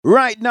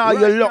Right now,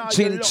 you're locked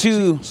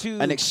into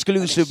an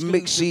exclusive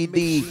mix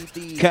CD,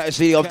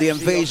 courtesy of the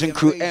Invasion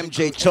Crew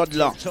MJ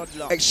Toddler,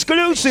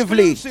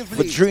 exclusively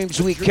for Dreams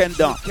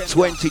Weekender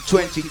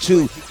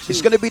 2022.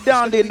 It's going to be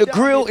down there in the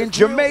Negril in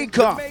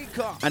Jamaica.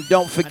 And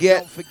don't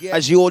forget,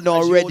 as you all know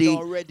already,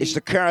 it's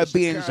the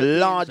Caribbean's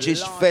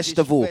largest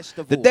festival.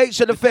 The dates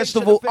of the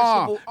festival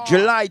are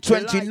July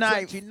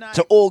 29th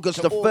to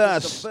August the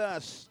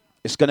 1st.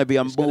 It's gonna be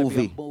a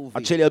movie.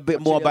 I'll tell you a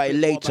bit more about it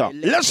later.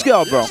 Let's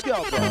go, bro.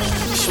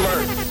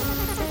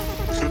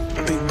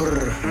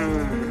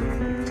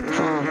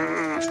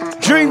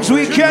 Dreams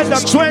Weekend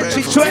of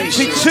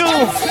 2022.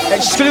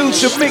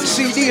 Exclusive mix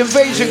CD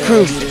Invasion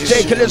Crew.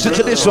 Take a listen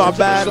to this one,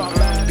 man.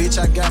 Bitch,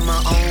 I got my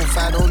own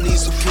fight, don't need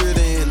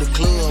security in the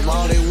club.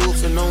 All they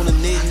wolfing on the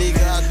net,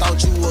 nigga, I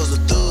thought you was a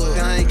thug.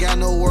 I ain't got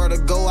nowhere to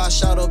go, I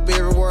shot up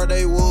everywhere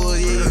they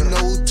was. Yeah, you know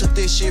who took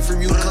this shit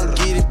from you, come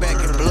get it back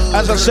in blood.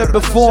 As I said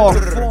before,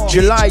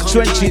 July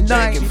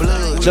 29th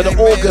to the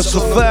August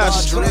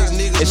 1st,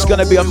 it's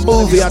gonna be a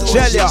movie, I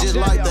tell ya.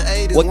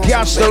 We're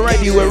gassed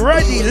already, we're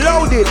ready,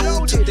 loaded.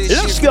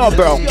 Let's go,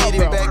 bro.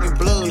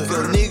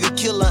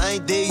 Killer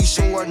ain't there, you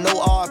sure wear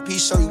no RP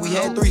shirt. We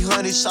had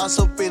 300 shots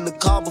up in the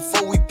car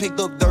before we picked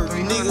up dirt.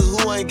 You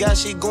niggas who ain't got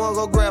shit going,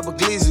 go grab a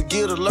glizzy,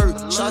 get alert.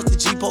 Shots to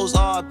G-Post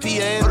RP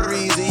and the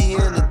reason he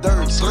in the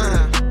dirt.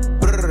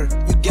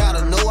 You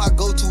gotta know I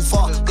go too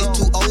far. There's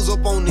two O's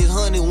up on this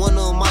honey, one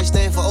of them might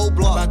stand for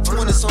O-Block. About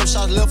 20 some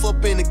shots left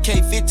up in the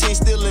K, 15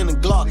 still in the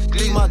Glock.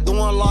 Leave my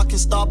door unlocked and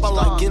stop, I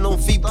like getting on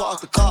feet,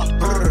 park the car.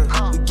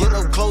 We get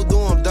up close,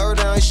 doing dirt,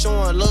 I ain't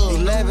showing love.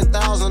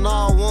 11,000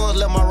 all ones,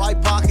 left my right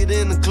pocket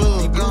in the club.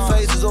 These blue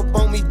faces up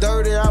on me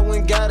dirty, I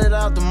went got it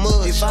out the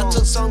mud. If I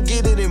took some,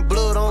 get it in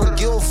blood, I don't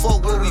give a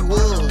fuck where we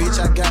was. Bitch,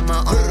 I got my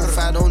own, if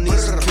I don't need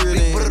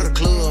security in the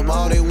club.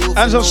 All they wolf.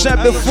 As I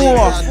said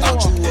before,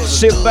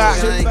 sit back,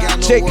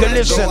 take a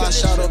listen.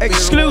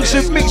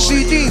 Exclusive mix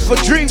CD for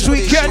Dreams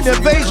Weekend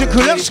Invasion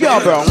Crew. Let's go,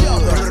 bro.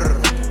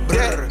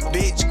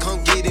 Bitch,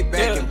 come get it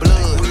back in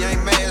blood. We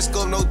ain't mask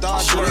up, no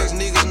dog drugs,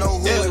 niggas know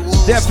who it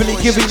was. Definitely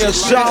giving you a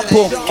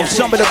sample of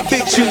some of the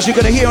big tunes you're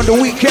gonna hear on the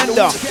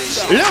Weekender.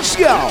 Let's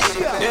go. I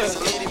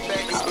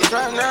was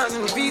riding around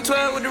in the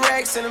V12 with the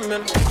racks in the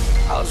middle.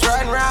 I was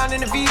riding around in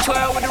the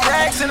V12 with the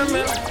racks in the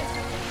middle.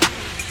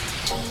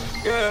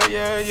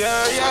 Yeah.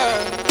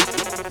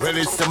 Well,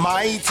 it's the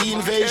mighty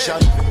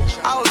invasion.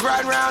 I was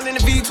riding around in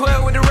the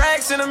V12 with the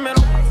racks in the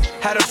middle.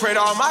 Had to pray to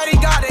Almighty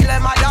God, they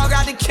let my dog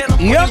out the kennel.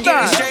 When you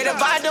get straight up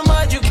by the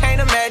mud, you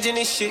can't imagine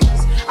this shit.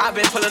 I've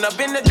been pulling up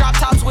in the drop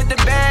tops with the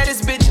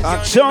baddest bitches.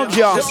 I told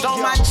y'all,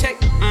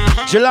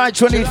 July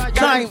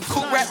 29th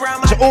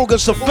to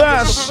August the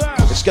 1st,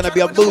 it's gonna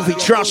be a movie,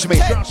 trust me.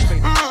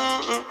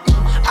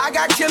 I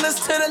got killers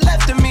to the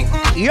left of me.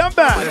 Yeah,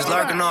 man. We was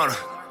lurking on her,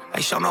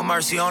 ain't show no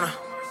mercy on her.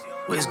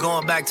 We was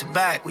going back to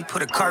back, we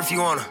put a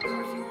curfew on her.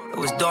 It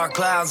was dark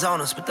clouds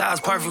on us, but that was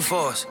perfect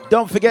for us.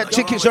 Don't forget,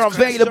 tickets are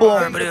available.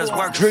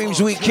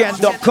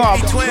 DreamsWeekend.com.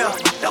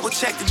 12, double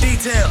check the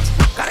details.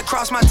 Gotta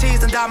cross my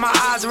T's and dot my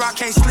I's or I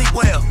can't sleep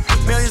well.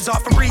 Millions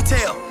off from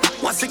retail.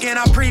 Once again,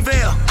 I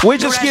prevail. We're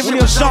just giving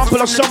you a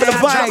sample of some of the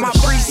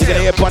vibes you're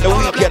gonna hear up on the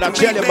weekend, I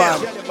tell you, man.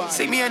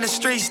 See me in the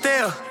street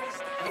still.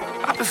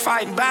 I've been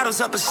fighting battles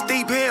up a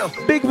steep hill.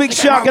 Big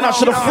shout out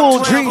to the full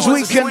Dreams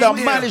Weekend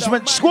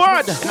management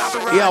squad.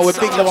 Yeah, we're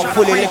big love on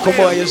fully liquor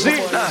boy, you see?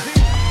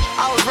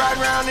 I was riding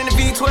around in the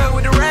V12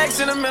 with the racks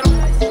in the middle.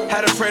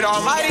 Had to pray to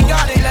Almighty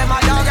God, they let my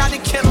dog out the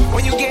kennel.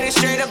 When you get it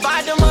straight up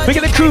by the mud. Big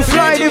of the crew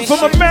flying in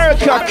from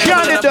America,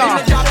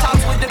 Canada.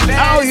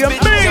 How you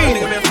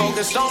mean?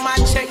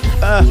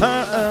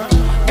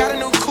 Got a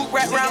new coupe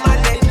wrapped around my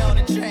neck.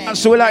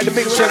 That's what we like to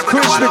make some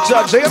crispy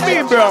tugs. How you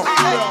mean, bro?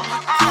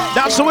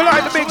 That's what we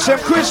like to make some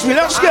crispy.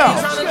 Let's go.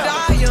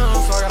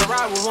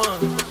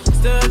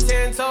 Stood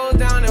 10 toes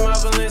down in my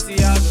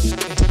Balenciaga.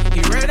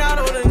 He ran out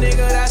on a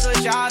nigga, that's a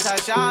shot.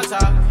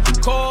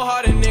 Cold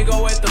hearted nigga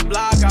with the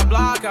blocker.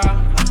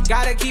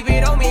 Gotta keep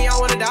it on me, I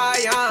wanna die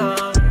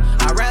young.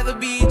 I'd rather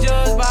be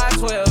judged by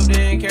 12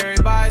 than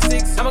carried by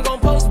 6. I'ma gon'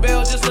 post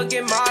bail, just look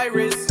at my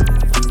wrist.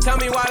 Tell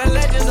me why the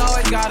legends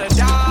always gotta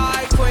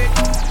die quick.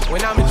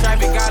 When I'm in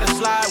traffic, gotta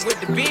slide with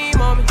the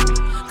beam on me.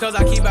 Cause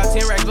I keep about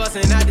 10 racks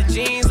bustin' out the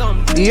jeans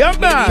on me. Yeah,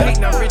 man.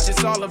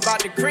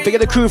 Big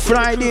of the crew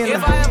flying in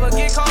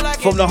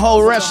from the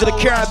whole rest of the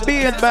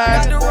Caribbean,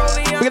 man.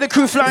 Big of the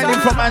crew flying in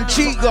from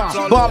Antigua,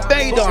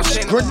 Barbados,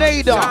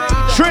 Grenada,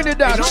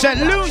 Trinidad,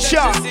 St.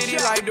 Lucia.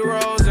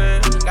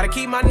 Gotta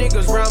keep my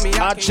niggas round me.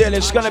 I tell you,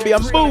 it's gonna be a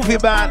movie,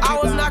 man.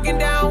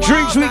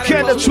 Dreams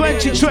Weekend of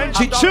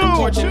 2022.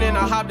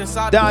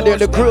 Down there in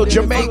the Negril,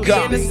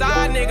 Jamaica.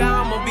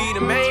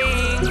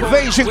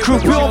 Invasion Crew,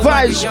 pure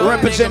vibes,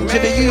 representing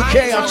the UK,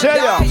 I tell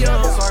ya.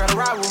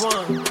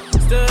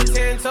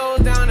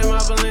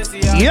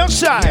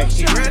 Yes, I.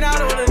 He ran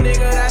out on a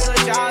nigga, that's a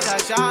shot.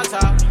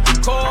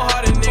 Cold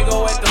hearted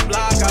nigga with the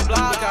blocker.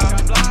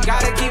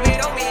 Gotta keep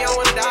it on me, I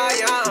wanna die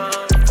young.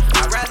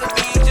 I'd rather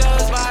be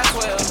judged by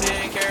 12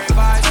 than carried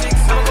by 6.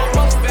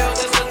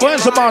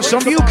 Where's about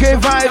some UK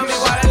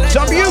vibes?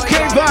 Some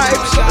UK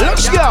vibes.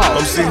 Let's go.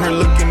 I'm sitting here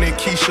looking at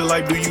Keisha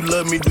like, do you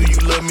love me? Do you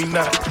love me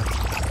not?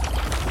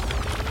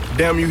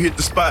 Damn, you hit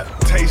the spot.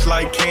 Taste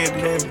like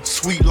candy,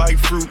 sweet like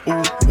fruit,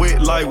 ooh,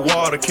 wet like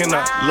water. Can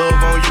I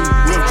love on you?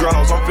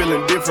 Withdrawals, I'm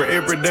feeling different.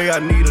 Every day I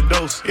need a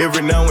dose.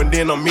 Every now and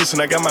then I'm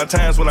missing. I got my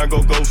times when I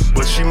go ghost.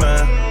 But she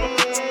mine,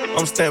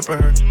 I'm stamping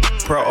her.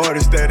 Priority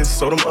status,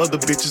 so them other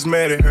bitches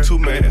mad at her. Too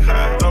mad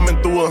high.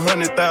 Thumbing through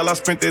 100,000, I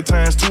spent that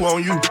times 2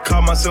 on you.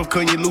 Caught myself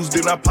cutting you loose,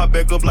 then I pop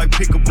back up like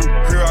Pickaboo.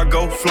 Here I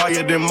go,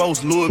 flyer than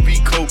most, Louis V.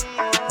 Coke.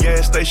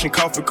 Gas station,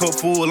 coffee cup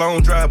full, I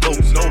don't drive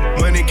boats. No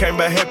money came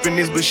by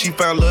happiness, but she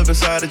found love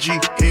inside a G.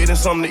 Head and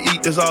something to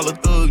eat, that's all a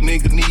thug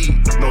nigga need.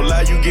 No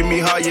lie, you get me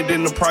higher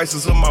than the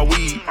prices of my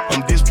weed.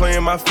 I'm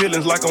displaying my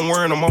feelings like I'm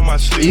wearing them on my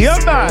sleeve. Yeah,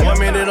 man. 1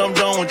 minute I'm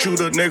done with you,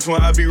 the next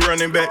one I be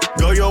running back.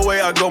 Go your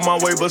way, I go my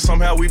way, but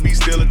somehow we be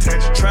still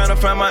attached. Trying to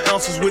find my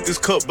ounces with this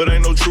cup, but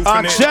ain't no truth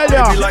in it. Tell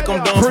ya,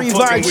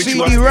 pre-vibe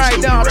CD right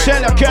now.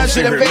 Tell ya,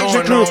 cancel the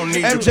Invasion Crew.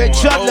 MJ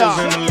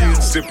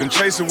Chudla. Sipping,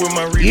 chasing with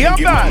my reading,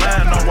 get my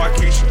mind on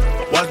Waukesha.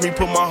 Watch me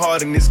put my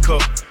heart in this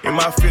cup. In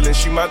my feelings,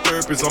 she my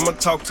therapist. I'ma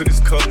talk to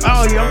this cup.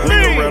 Oh, you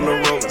mean? Around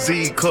the road,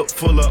 Z cup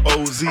full of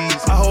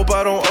OZs. I hope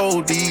I don't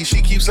OD.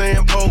 She keeps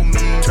saying, "Oh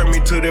me." Turn me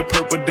to that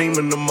purple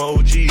demon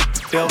emoji.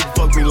 They'll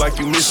fuck me like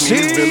you miss me.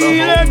 It's been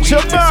a whole week. This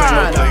ain't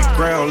no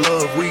playground,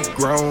 love we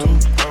grown.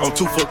 I'm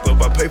too fucked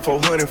up. I pay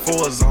 400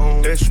 for a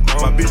zone. That's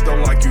wrong. My bitch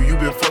don't like you. You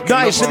been fucking.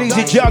 Nice and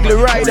easy juggler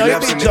right now.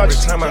 Every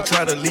time I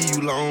try to leave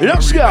you alone.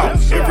 Let's go.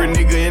 Every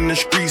nigga in the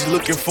streets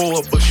looking for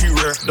her, but she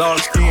rare. Dark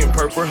skin,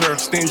 purple hair,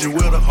 stingy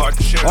with a heart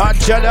to share.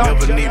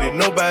 Never needed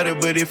nobody,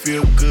 but it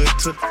feel good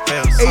to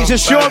have. He's a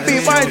short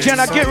beat, my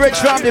Jenna. Get rich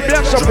from the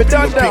blacks up and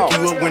down now. Pick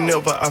you up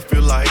whenever I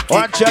feel like it.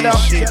 Watch out.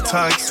 Shit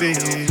toxic.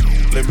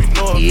 Let me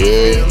know if you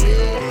feel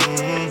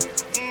it.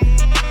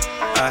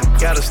 I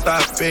gotta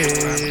stop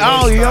it.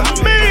 Oh, you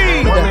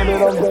mean?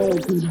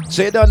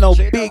 So you don't know,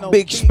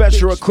 big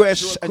special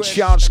requests and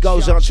shouts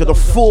goes out to the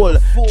full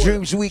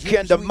Dreams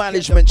Weekend, the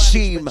management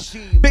team.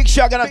 Big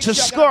shout out to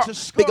Scott,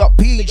 big up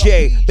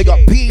PJ, big up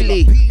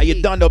Peely, and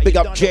you don't know, big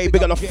up Jay,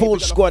 big up the full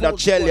squad, I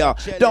tell ya.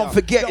 Don't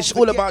forget, it's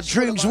all about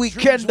Dreams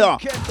Weekend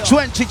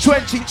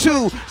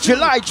 2022,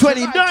 July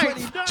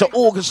 29th to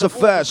August the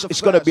 1st.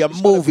 It's gonna be a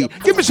movie.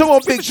 Give me some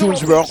more big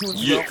tunes, bro.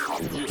 Yeah,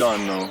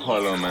 don't know,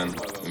 Hollow Man,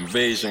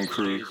 Invasion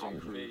Crew.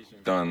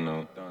 Don't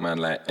know, man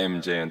like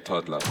MJ and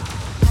Toddler.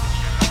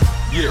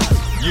 Yeah,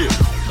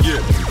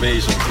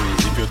 Invasion Crew.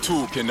 If you're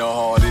talking the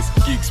hardest,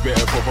 gigs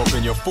better pop up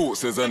in your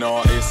thoughts as an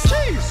artist.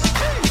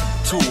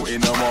 Tool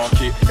in the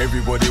market,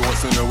 everybody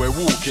wants to know we're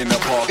walking the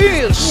park.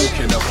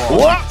 Walking the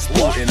park,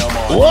 sport in the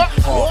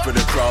market. Half of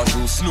the crowds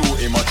will snort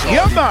in my Charlie.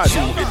 Yeah, man.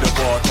 Shoot in the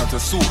bar, time to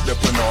sort the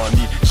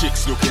panani.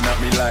 Chicks looking at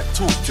me like,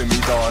 talk to me,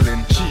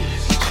 darling.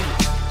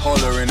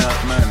 Hollering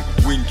at man,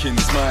 winking,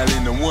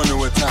 smiling, and wanna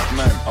attack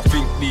man. I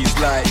think these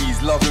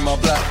lighties loving my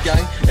black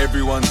gang.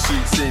 Everyone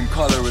suit same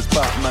colour as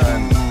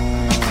Batman.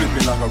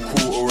 Flipping like a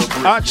quarter or a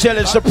brick. I tell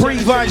it's a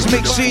pre-vibes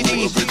mix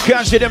CD.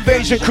 Cancel the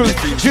Invasion Crew.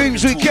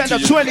 Dreams Weekend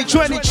of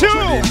 2022.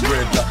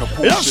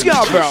 Let's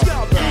go, bro.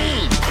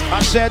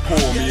 I said, pour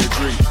me a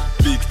drink.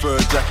 Big fur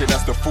jacket,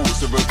 that's the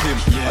force of a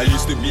pimp. I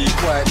used to be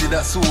quiet, did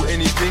that sort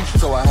anything?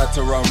 So I had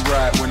to run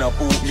right when I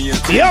bought me a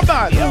team. Yeah,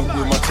 man. Walk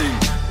with my team,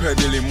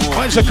 pedaling more.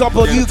 There's a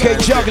couple of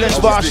UK jugglers,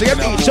 boss. Let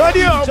me turn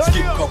you up.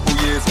 Skip couple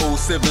years,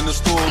 07 the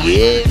story.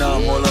 Yeah. Now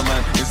I'm Hollow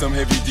Man in some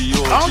heavy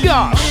Dior. Oh,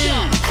 God.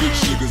 Big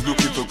sugars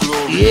looking for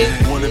glory. Yeah.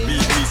 Wanna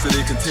beat me so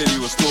they can tell you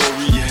a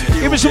story.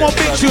 Give me some more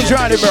big tunes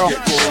around it, bro.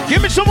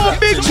 Give me some more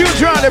big tunes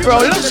around it, bro.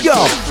 Let's go.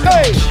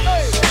 Hey.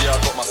 Yeah,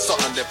 I got my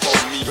son there for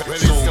me.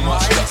 So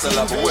much that's a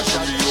love of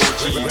weaponry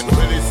OG.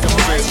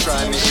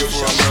 Trying to hear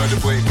for a murder,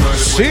 but it murder.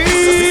 See,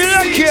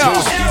 look here.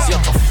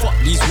 Easier to fuck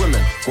these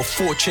women with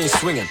 4 chains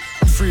swinging,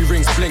 3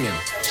 rings blinging,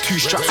 2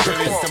 straps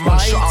gripping. One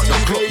shot out the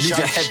clock, leave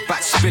your head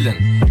back spilling.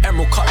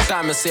 Emerald cut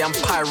diamonds, say I'm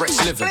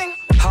Pyrex living.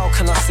 How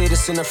can I say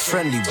this in a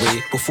friendly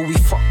way? Before we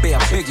fuck, babe,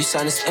 I beg you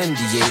sign this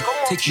NDA.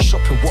 Take you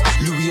shopping, what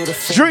Louis or the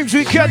Fendi? Dreams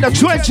Weekend of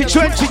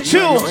 2022.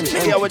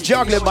 Yeah, we're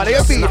juggling, man.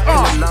 It'll be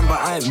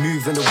I ain't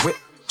moving the whip.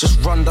 Just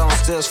run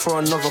downstairs for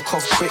another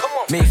cough quick.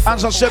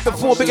 As I said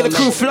before, big of the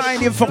crew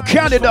flying in from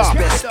Canada.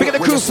 Big of the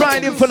crew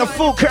flying in from the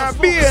full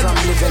Caribbean.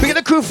 Big of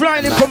the crew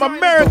flying in from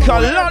America,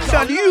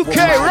 London, UK,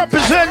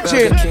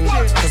 representing.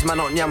 Cause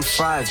man on yam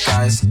 5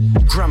 guys.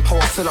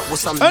 Grandpa fill up with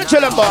some. Tell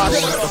them,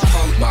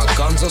 boss. My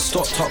guns are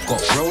stocked up,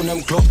 got grown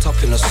and glocked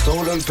up in a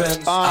stolen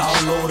Benz.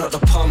 I'll load up the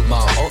pump, my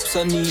ops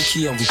are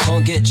sneaky and we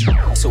can't get you.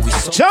 So we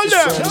tell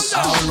them.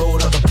 I'll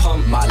load up the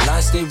pump, my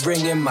lines stay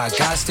ringing, my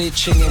guys stay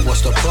chinging.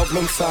 What's the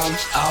problem, fam?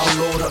 I'll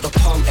load up the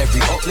pump,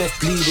 every uplift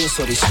bleeding,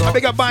 so they stop. I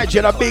big up my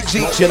Jenna, big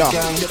Z Jenna.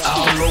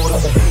 I'll load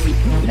up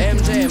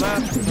MJ,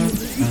 man.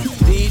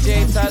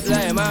 DJ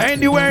Toddler, man.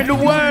 Anywhere in the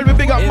world, we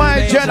big up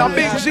my Jenna,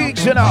 big Z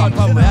Jenna.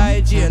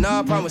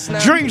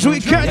 Dreams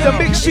Weekend, the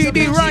big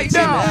CD right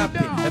now.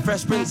 The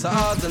Fresh Prince of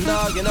Oz and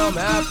dog, you know me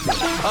happy.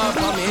 Up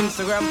on my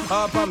Instagram,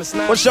 up on my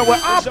Snap. What's up, we're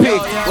happy.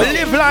 We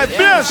live life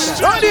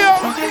blessed. Radio.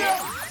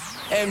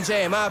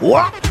 MJ, my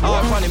What?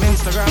 Up on him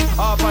Instagram,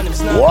 up on him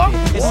Snap. What?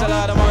 It's a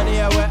lot of money,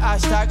 yeah, we're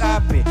hashtag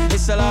happy.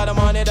 It's a lot of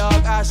money,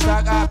 dog,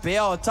 hashtag happy.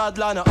 Oh,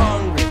 toddler not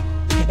hungry,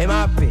 I'm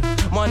happy.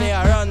 Money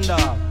I run,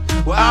 dog.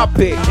 We're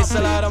happy. It's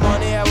a lot of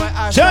money, yeah, we're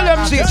hashtag tell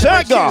them, see,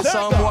 Tiger.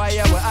 Some boy,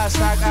 yeah, we're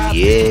hashtag happy.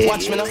 Yeah.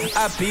 Watch me now,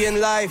 happy in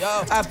life,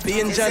 happy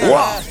in general.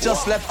 What?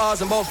 Just left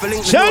ours and both for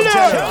links. Tell them.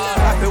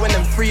 Happy when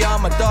them free all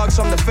my dogs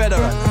from the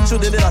federal.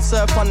 Shoulda did I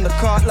surf on the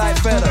cart like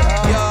Federer.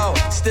 Yo,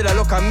 still I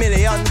look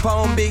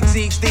 £1,000,000. Big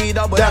Zeke's D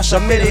double, that's a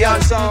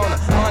million sound.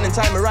 Morning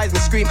time I rise, me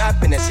scream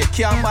happiness. You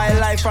can't buy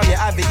life from your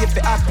habit if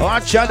it happy.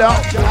 Watch out.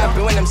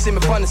 Happy when them see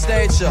me on the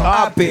stage show.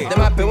 Happy. Them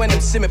happy when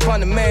them see me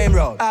on the main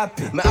road.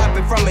 Happy. Me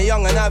happy from a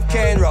young and I've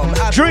Kane road.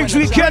 Drinks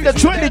Weekend of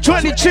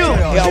 2022.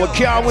 Yeah, we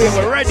can't wait.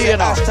 We're ready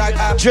now.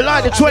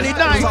 July the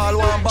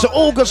 29th to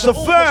August the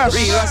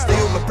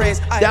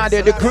 1st. Down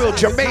there, the Negril,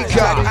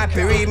 Jamaica.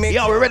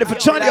 Yeah, we're ready for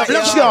turn up.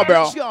 Let's go,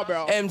 bro.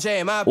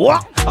 MJ, my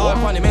What? Up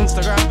on him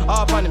Instagram,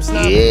 up on him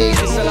Snap. Yeah.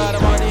 It's a lot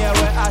of money, yeah,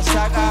 we're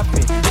hashtag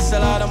happy. It's a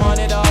lot of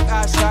money, dog,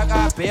 hashtag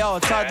happy. Yo,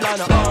 toddler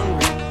not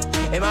hungry,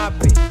 I'm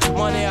happy.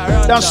 Money I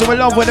run. That's what we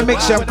love when the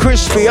mix them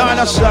crispy,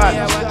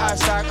 understand?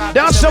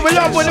 That's what we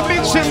love when the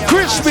mix them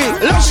crispy.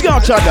 Let's go,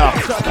 Tada.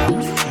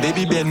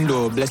 Baby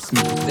Bendo, bless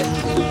me.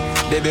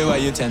 Baby, why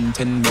you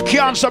tempting me?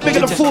 Can't stop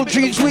making the Full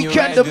Dreams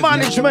Weekend, the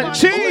management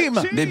team.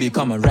 Baby,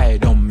 come and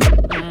ride on me.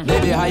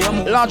 Baby, how you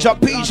move? Large up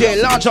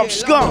PJ, large up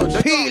Scott,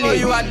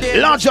 Peely,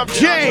 large up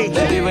Jay.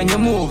 Baby, when you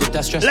move,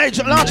 that's stress.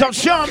 Large up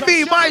Sean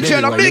B, my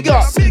Jen, a big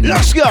up.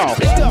 Let's go.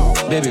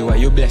 Baby, why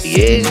you bless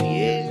me?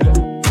 Yeah.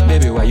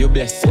 Baby, why you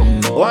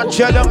blessing me? Watch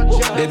out.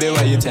 Baby,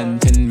 why you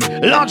tempting me?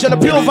 Large of the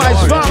Pure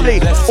Vibes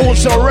family,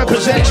 also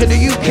representing the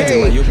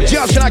UK.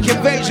 Just like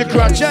Invasion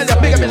Crew, tell you,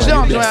 big up his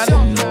arms, man.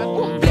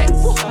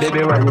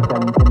 Baby, why you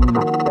tempting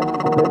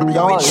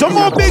me? Some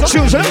more big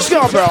tunes, let's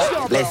go, bro.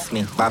 Bless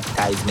me,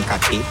 baptize me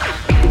cocky.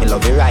 Me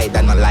love you ride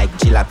and not like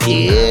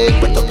jalopy.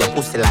 Wet up your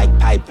pussy like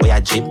pipe or your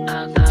jeep.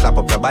 Slap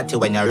up your body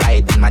when you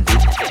ride in my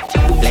deep.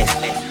 Bless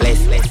me.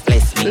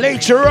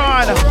 Later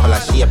on,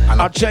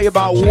 I'll tell you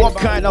about what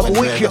kind of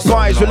wicked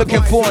pies we're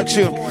looking forward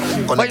to.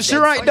 But it's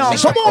right now,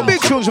 some more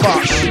big tunes,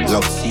 boss.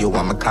 Love see you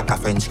want me cock a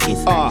French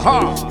kiss.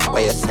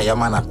 Where you say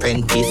I'm an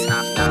apprentice.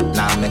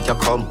 Now make you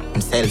come,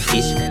 I'm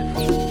selfish.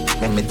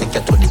 Let me take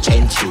you to the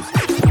trenches.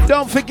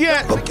 Don't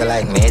forget,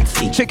 like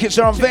tickets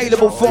are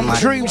available from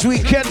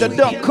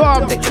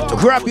dreamsweekend.com.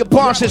 Grab your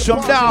passes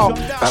from now.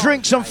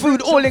 Drink some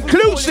food, all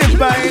inclusive,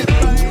 man.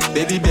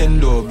 Baby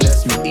Bendo,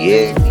 bless me.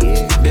 Yeah.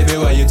 Baby,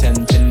 why you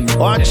tempting me?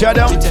 Watch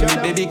out.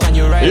 Baby, can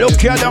you ride?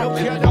 Look at them.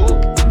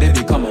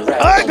 Baby, come and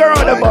ride. Hey, girl,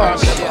 the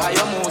boss.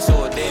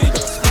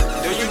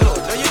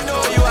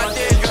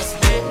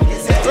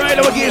 Right,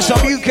 we'll give some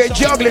UK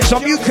juggling,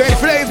 some UK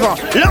flavor.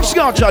 Let's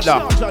go,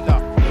 Chada.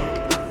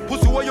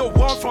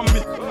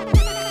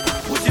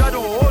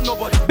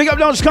 Big up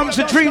those coming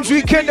to Dreams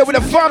Weekend with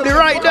the family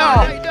right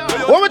now.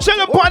 What we tell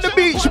them on the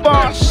beach,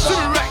 boss?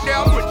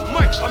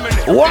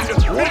 What?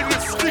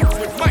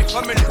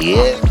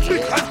 Yeah.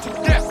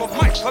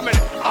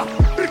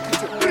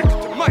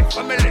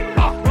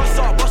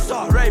 Bossa,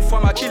 right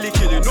from a killy,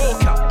 no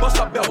cap.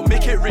 Bossa bell,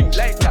 make it ring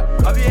like that.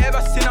 Have you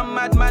ever seen a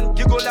madman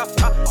giggle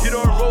after? You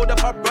don't roll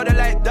up a brother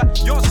like that.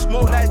 You don't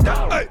smoke like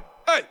that.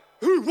 Hey,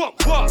 who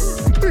want what?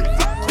 Big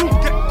fat cool,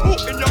 get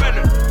caught in your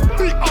melon.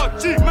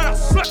 BRG, man, I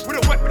slap with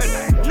a weapon.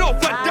 No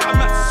Van Damme,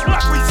 man,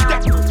 slap with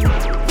step.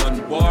 One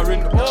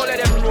boring, all of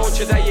them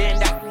roaches, I ain't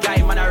that guy,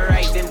 man, I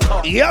ride them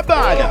top. Yeah,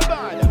 bad.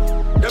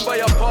 Them by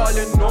your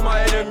falling, no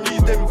my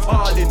enemies, them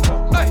falling.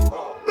 Hey,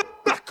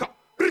 back up,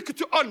 break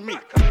it on me.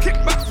 Kick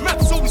back, man,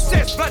 so we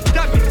says Van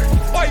Damme.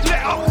 Why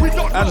let up, we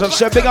don't. As I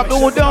said, big up the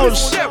all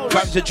those.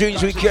 Back to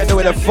Dreams Weekend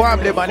with the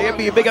family, man. They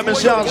be big up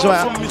themselves,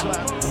 man.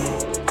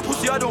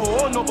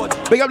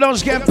 Big up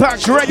those getting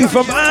packed ready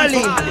from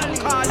early.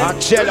 I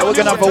tell you, we're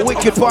gonna have a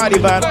wicked party,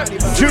 man.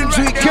 Dreams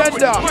Weekend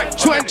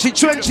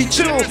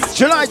 2022,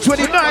 July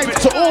 29th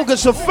to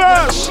August the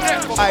 1st.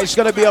 It's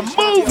gonna be a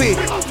movie.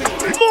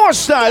 More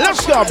style,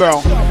 let's go,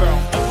 bro.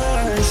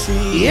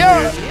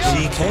 Yeah.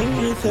 She came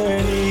with her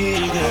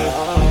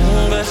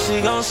nigga, but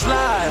she gon'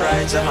 slide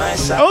right to my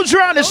side. Oh,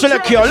 drown this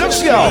select yo,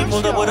 let's go.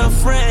 Pulled up with a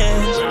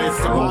friend.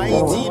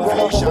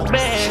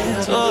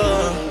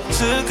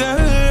 Took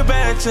her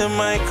back to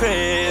my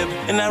crib,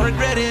 and I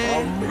regret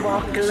it.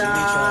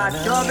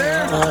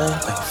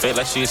 Feel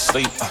like she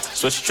asleep,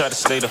 so she tried to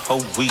stay the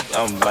whole week.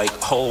 I'm like,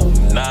 oh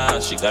nah,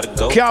 she gotta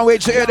go. Can't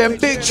wait to hear them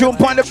big tune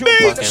on the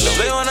beach.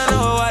 They wanna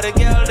know why the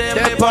girl them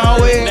dip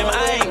on me. Them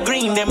I ain't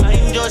green, them I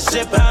ain't just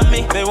sip on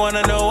me. They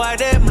wanna know why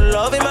them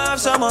love him off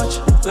so much.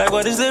 Like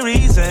what is the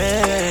reason?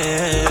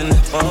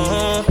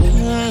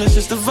 It's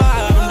just the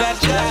vibe, that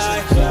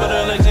guy. Put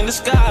her legs in the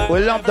sky. We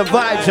love the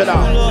vibes, you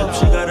know.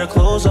 She got her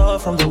clothes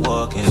off from the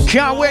walking.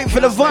 Can't wait for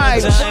the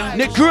vibes.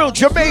 Negril,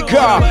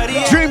 Jamaica.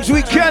 Dreams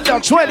Weekend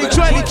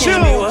 2022.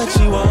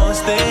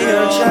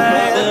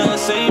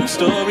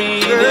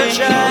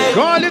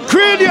 Call it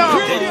Credia.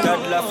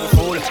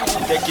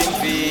 Take him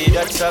feed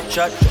that stop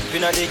chat. Jump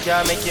in the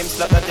car, make him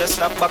slap at your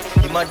snap back.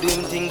 Him a do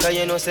him thing, cause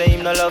you know say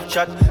him no love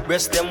chat.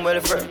 Breast them well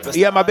first.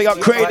 Yeah, my big up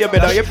crazy,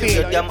 but you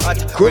feel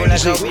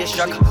crazy.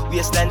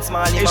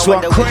 This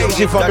one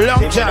crazy from a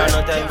long time.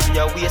 No time for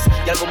your waist,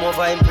 y'all come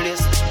over in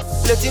place.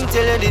 Let him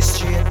tell you this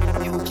straight.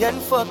 You can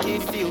fuck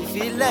if you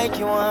feel like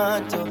you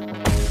want to.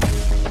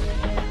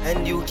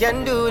 And you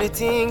can do the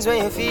things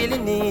when you feel you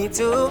need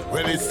to.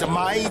 Well, it's the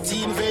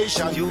mighty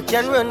invasion. You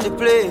can run the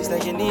place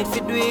like you need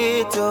to do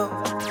it too.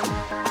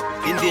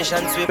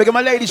 Invasion sweep. Because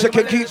my ladies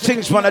can keep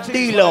things from a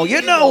deal.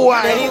 You know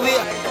why? Anyway,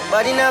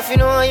 bad enough you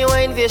know you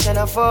are invasion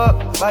of fuck.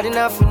 Bad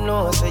enough you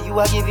know so you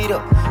are give it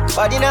up.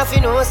 Bad enough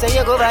you know so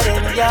you go bad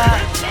in yeah.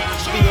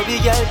 Baby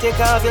girl take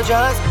off your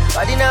jaws.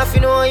 Bad enough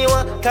you know you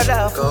are cut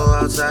off. Go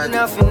outside.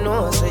 Enough you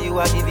know so you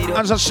are give it up.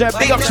 As I said,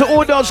 big up to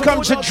all those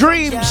come to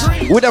dreams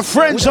with their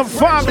friends and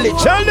family.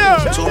 Tell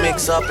them to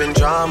mix up in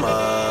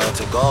drama,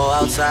 to go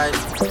outside.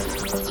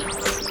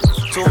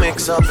 To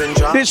mix up in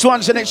drama. This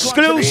one's an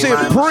exclusive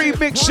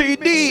pre-mix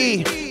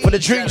CD for the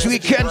Dreams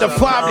Weekend of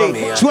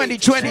Family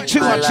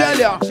 2022. I tell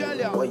ya.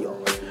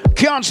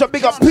 Cancer,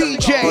 big up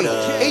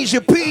PJ, Easy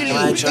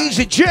Peely,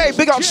 Easy J,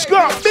 big up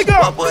Scott, big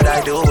up. What would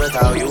I do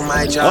without you,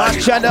 my child?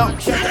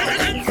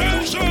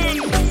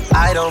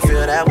 I don't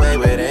feel that way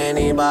with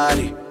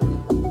anybody.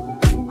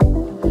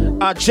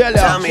 I tell ya.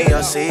 Tell me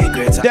your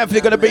secrets.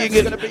 Definitely gonna bring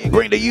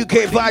the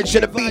UK vibes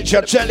to the beach.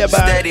 I tell ya, man.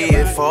 Steady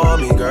it for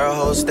me, girl,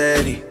 hold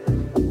steady.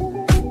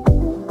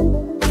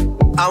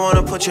 I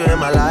wanna put you in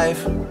my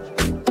life.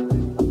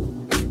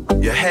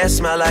 Your hair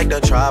smell like the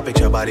tropics,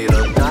 your body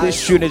look nice.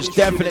 This tune is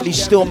definitely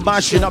still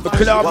mashing up the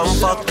clubs. One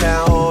fuck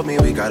can't hold me,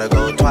 we gotta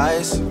go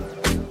twice.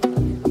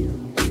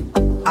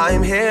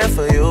 I'm here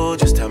for you,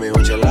 just tell me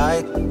what you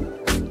like.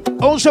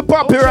 Also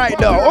poppy right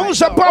now,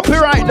 also poppy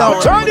right now,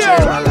 turn you.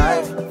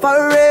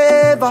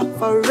 Forever,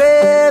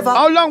 forever.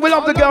 How long will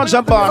love the girls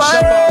and boss?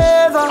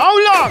 Forever. How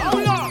long?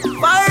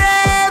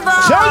 Forever.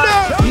 Tell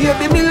them.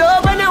 Baby, me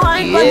love when you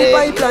wine on the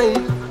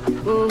pipeline.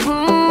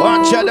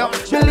 Watch out.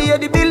 Me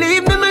lady,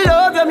 believe me, me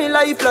love you, me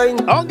lifeline.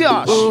 Oh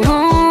gosh.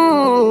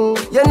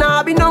 You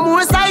nah be no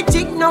more side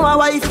chick, no a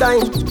wife time.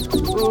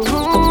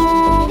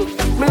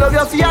 Me love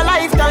you for your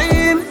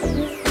lifetime.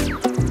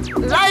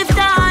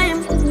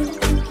 Lifetime.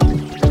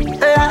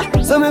 Yeah.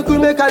 So me could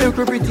make a look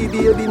pretty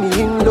baby, me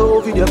in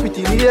love with your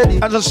pretty lady.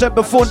 As I said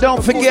before,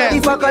 don't forget,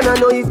 if I can, I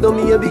know if no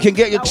me, you can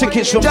get your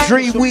tickets from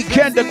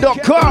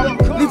dreamweekend.com.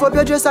 Lift up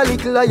your dress a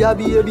little like your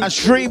baby. At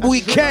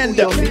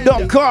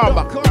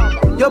dreamweekend.com.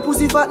 Your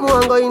pussy fat mo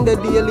and go in the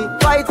daily.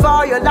 Fight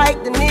for you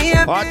like the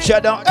name. Watch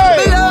out down. Hey.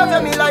 Me love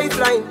you, me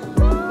lifeline.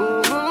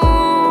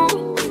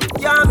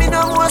 Yeah, me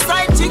no more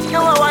side chick,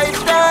 no a wife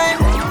time.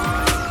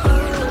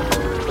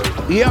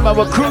 Yeah, man,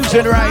 we're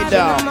cruising right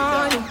now.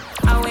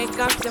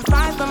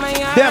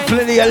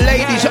 Definitely a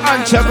ladies'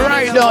 anthem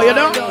right now, you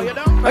know?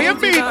 How you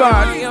mean,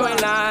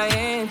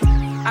 man?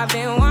 I've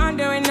been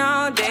wondering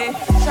all day.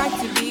 Tried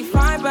to be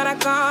fine, but I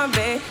can't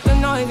be. The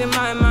noise in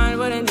my mind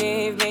wouldn't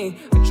leave me.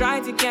 I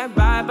tried to get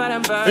by, but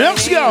I'm burning.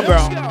 Let's go,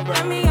 bro.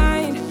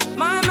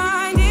 My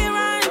mind, it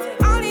runs.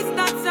 All these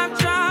thoughts of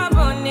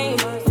trouble need.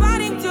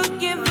 Fighting to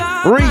give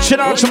up. Reaching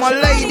out to my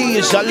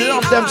ladies. I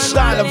love them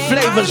style and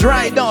flavors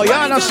right now. You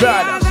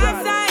understand?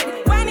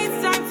 When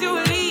it's time to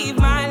leave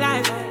my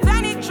life,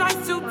 then it tries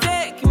to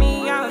take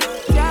me out.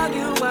 Tell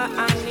you what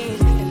I need.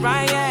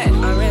 Right yet,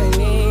 I really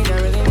need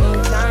time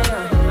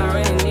now. I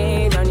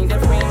need to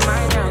free my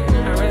mind now.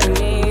 I really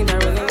need my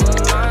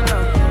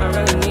now.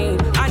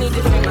 I need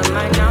to free my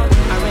mind now. I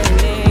really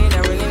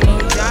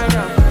need time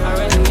now. I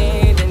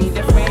need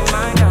to free my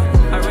mind now.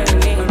 I really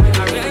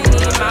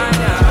need mine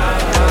now.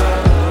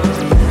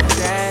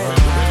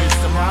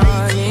 I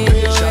need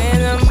you in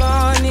the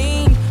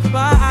morning,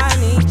 but I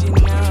need you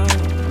now.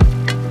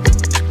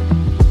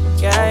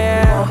 Yeah.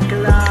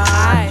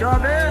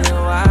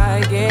 I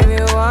gave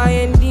you all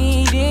you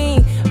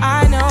needing.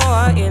 I know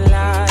what you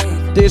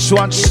like. This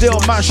one's still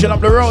mashing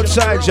up the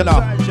roadside, you know.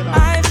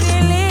 I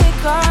feel it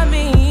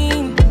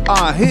coming.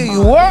 I hear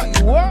you what?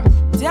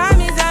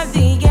 Time is of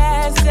the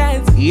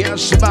essence.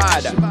 Yes,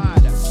 man.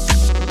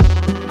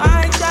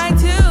 I tried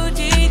to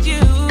teach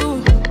you,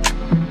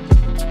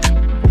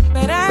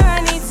 but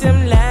I need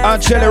some lessons. I'll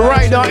tell you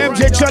right now,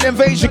 MJ Chud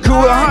Invasion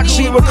Crew, a hot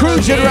seat, we're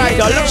cruising right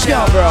now. Let's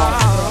go, bro.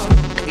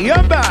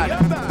 You're bad.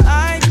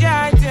 I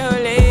tried to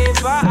live,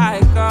 but I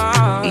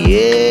can't.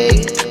 Yeah.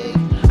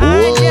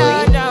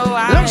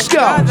 Let's go.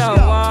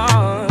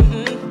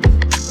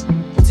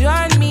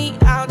 Turn me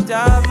out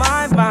of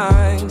my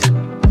mind.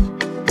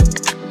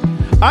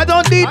 I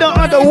don't need no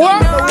other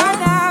one.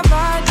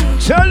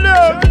 Tell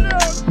them.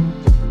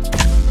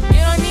 You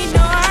don't need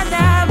no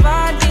other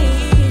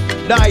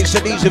body. Nice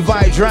and easy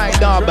vibes right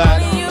now,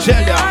 man.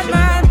 Tell them.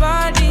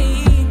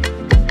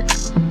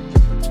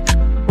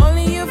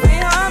 Only you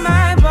feel on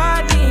my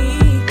body.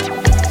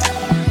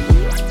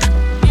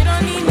 You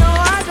don't need no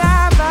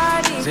other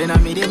body. Say now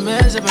me they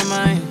mess up my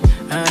mind,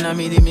 and I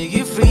me they make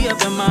you free up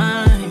your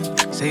mind.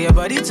 Say your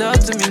body talk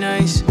to me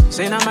nice.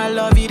 Say now my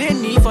love you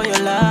didn't need for your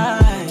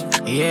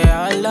life.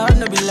 Yeah, I love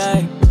no be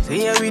like.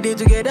 Say yeah, we did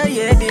together,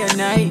 yeah, day and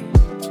night.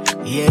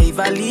 Yeah, if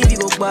I leave, you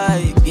go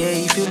by. Yeah,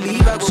 if you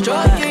leave, I go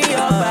stroking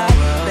your body,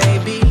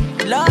 baby.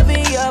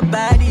 Loving your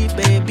body,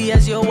 baby.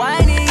 As you're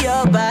whining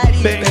your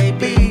body,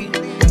 baby.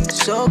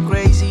 So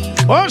crazy.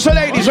 Also,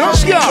 ladies,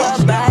 let's go.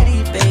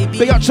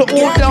 Big up to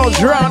all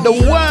those around the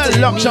world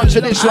locked onto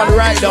this one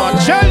right now.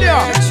 Tell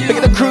ya, big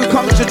up the crew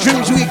coming to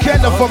Dreams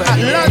Weekend from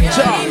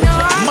Atlanta,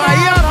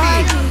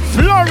 Miami,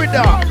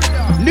 Florida,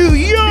 New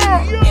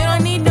York.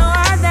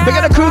 Big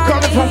up the crew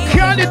coming from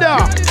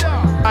Canada.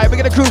 I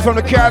big up the crew from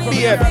the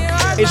Caribbean.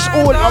 It's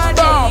all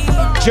about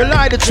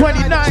July the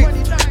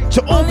 29th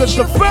to August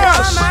the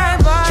 1st.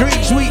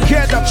 Dreams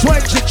Weekend of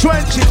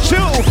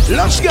 2022.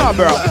 Let's go,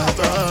 bro.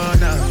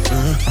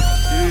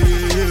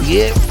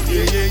 Yeah.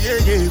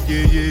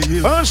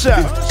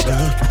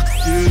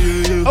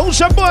 Who's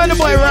that boy the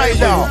boy right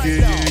now?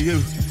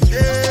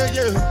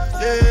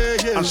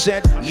 I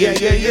said, yeah.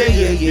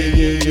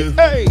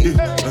 Hey.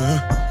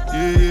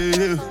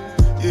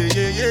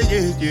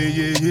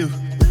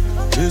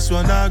 This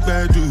one I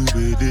better do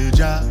with the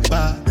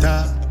jabata.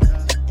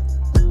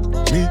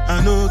 Me,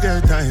 I no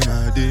get time,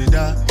 I did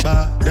that.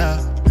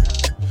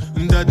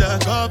 Dada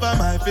cover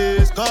my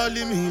face,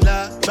 calling me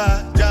la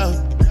ba down.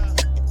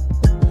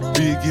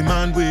 Biggie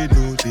man, we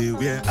know they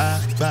wear a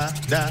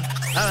bada.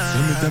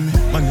 Tell me,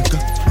 my nigga,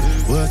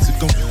 what's it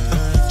gon'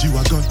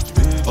 G-Wagon,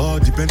 all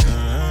depend.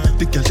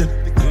 Take your time,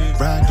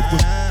 ride the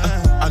whip.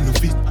 I no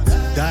fit,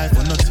 die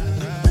for nothing.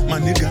 My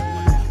nigga,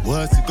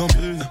 what's it gon'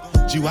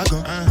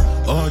 G-Wagon,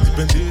 all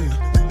depend.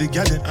 Take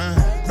your time,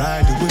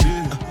 ride the whip.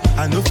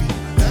 I no fit,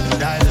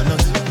 die for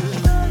nothing.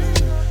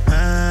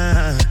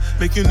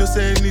 Make you no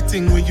say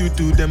anything when you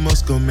do, they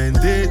must commend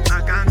it.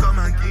 I can't come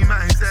and keep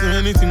myself. So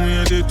anything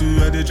when you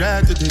do, I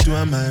try to do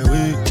on my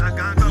way. I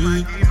can't come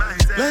and keep myself.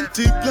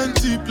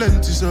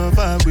 Plenty so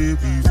far we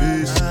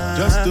face.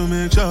 Just to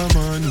make sure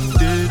money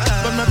day.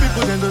 But my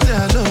people then go say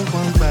I know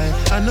one buy,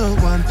 I know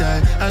one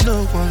die, I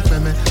know one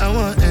payment. I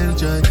want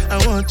enjoy,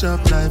 I want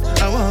job life,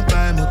 I want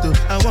buy motor,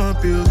 I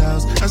want build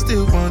house, I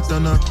still want to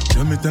know.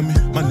 Tell me,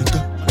 my nigga,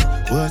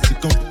 what's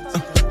it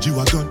gon'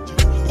 G-Wagon,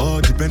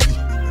 all the Bentley,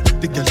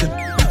 the girl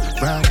them.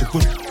 Ride the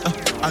whip,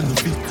 I know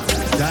feet,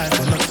 die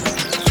for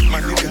nothing.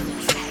 My nigga,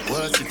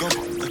 what's it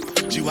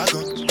gon'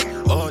 G-Wagon,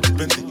 all the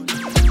Bentley.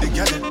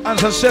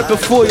 As I said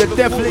before, you're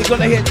definitely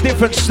gonna hear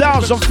different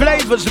styles and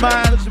flavors,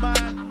 man.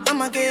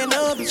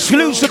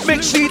 Exclusive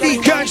mix CD,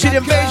 Country the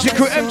Invasion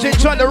Crew, MJ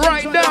Thunder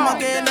right now.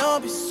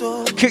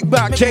 Kick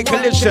back, take a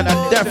listen,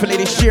 and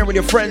definitely share with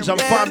your friends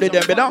and family,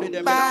 them, you know?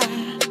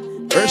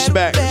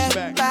 Respect.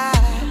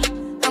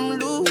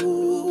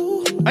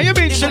 And you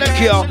mean select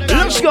here?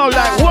 Let's go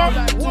like what?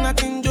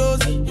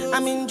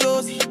 I'm in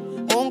Josie.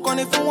 Won't call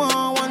if you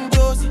want one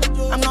Josie.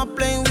 I'm not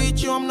playing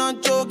with you, I'm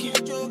not joking.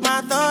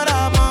 My thought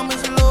of mom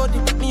is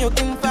loaded. Me, you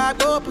can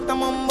fuck up, but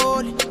I'm on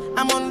board.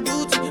 I'm on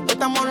duty,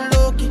 but I'm on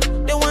low-key.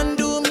 They want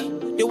do me,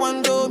 they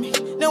want do me.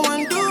 They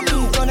want do me,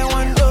 so they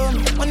want do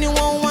me. When you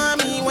won't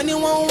want me, when you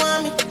won't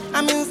want me.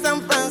 I'm in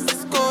San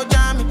Francisco,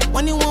 Jammy.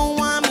 When you won't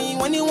want me,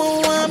 when you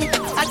won't want me.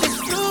 I just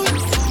flew in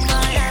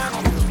Miami.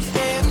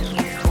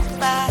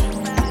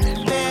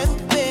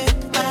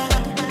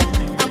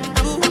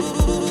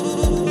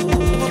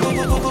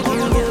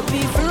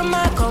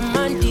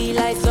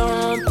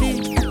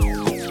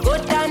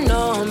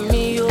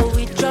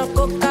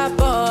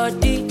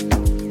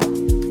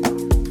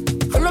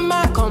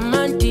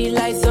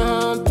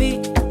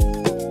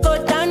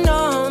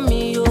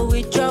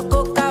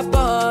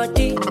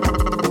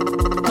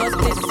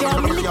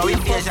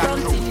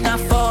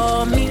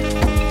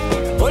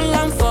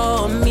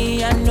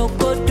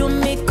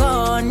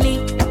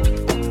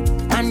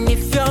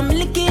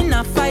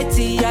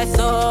 I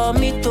saw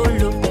me to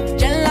look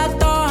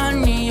gelato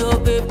honey, oh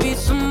baby,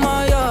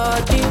 sumoyo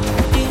deep.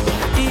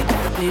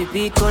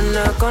 Baby,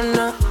 kona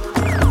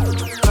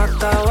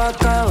waka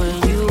waka when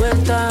you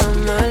enter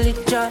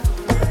Malicha.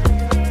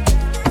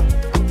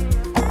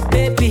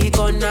 Baby,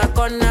 kona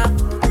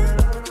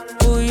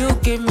will you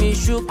give me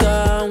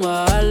sugar,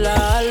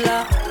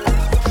 wala.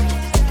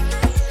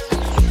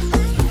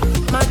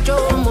 Macho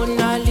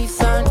Mona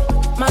Lisa,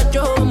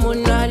 Macho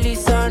Mona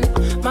Lisa,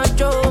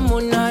 Macho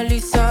Mona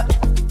Lisa.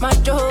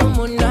 Macho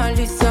Mona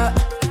Lisa,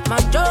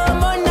 Macho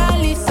Mona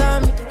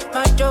Lisa,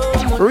 Macho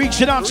Mona.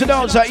 Reaching out to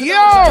those that, yo!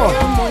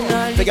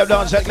 Think of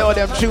those that know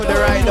them tune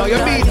right now. You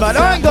mean, man,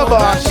 I ain't go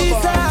boss.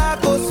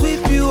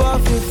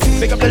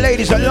 Pick up the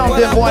ladies that love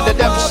them, want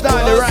them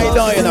style right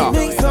now, you know.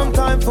 Make some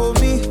time for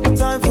me.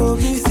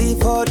 See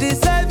for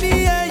this life,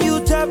 me and you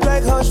tap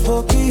like hush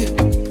for key.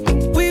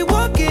 We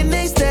walking,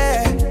 they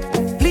stare.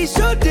 Please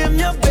show them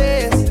your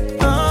best.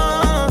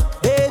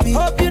 Baby,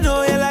 hope you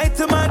know you light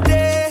to my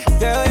day.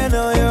 Girl, you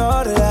know you're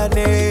all that I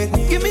need.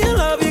 Give me your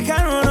love, you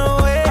can't run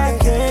away. I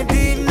can't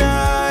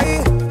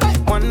deny.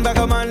 One back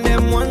of man,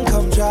 them one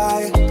come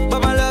try.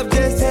 But my love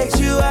just takes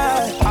you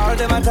out. All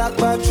them I talk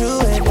about you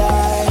and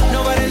I.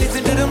 Nobody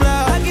listen to them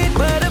loud. I get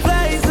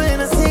butterflies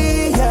when I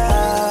see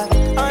ya.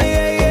 Oh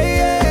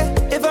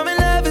yeah. If I'm in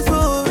love, it's for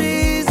a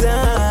reason.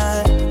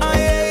 Oh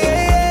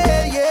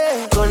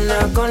yeah.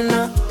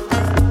 Gonna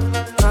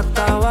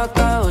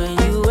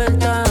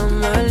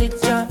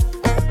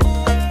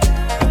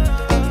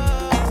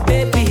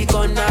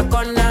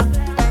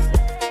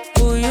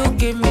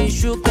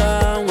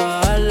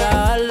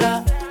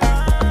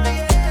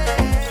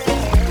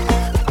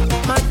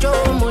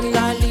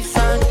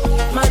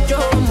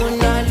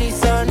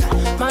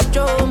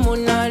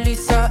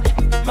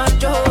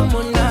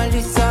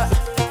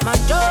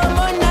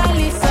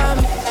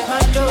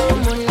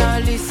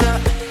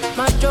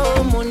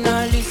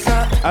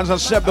As I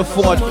said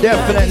before,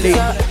 definitely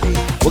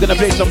we're gonna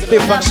play some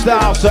different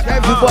styles. So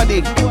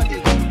everybody,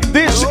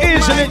 this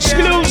is an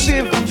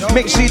exclusive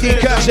Mix CD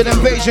Cash and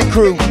Invasion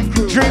Crew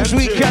Dreams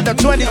Weekend at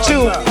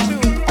 22.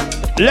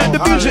 Let the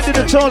music do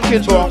the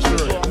talking, bro.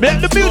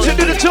 Let the music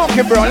do the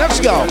talking, bro. Let's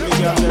go.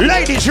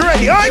 Ladies,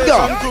 ready? I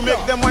go. To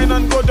make them wine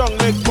and go down,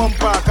 make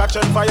bumper, catch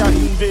and fire,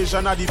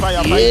 invasion of the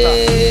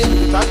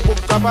firefighter. That book,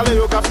 Kapale,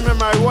 you can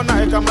remember I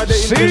wanna come at the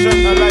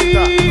invasion, I like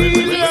that.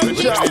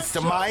 It's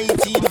the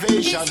mighty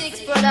invasion.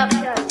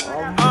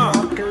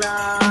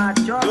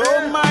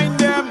 Don't mind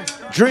them.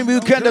 Dream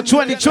Weekend of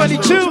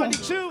 2022.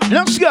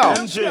 Let's go.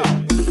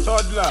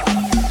 Toddler.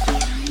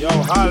 Yo,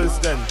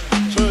 Halston.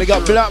 They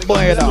got Black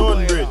Boy now.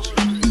 Stonebridge.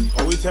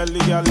 We tell the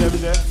girl them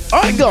there.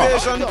 I go.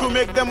 Invasion to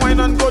make them wine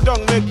and go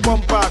down, make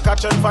bumper,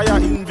 catch and fire,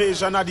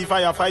 invasion of the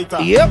firefighter.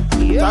 Yep.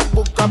 That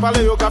book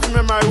Kapale, you can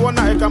remember I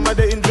wanna come at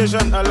the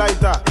invasion, a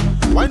lighter.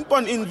 Wine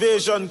pon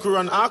invasion crew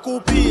and aku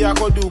pi,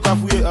 ako do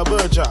kafwe a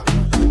bircha.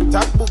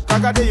 That book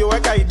Kakade, you a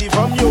guide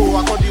from you,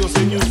 ako do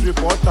say news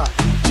reporter.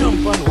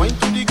 Jump and wine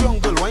to the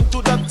jungle, wine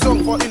to that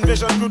song for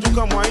invasion crew to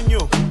come wine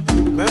you.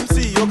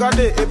 MC, you got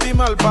the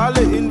epimal pale,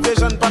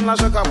 invasion pan la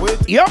jaka wait.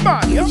 Yeah,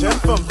 man.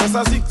 Jump from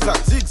Fessa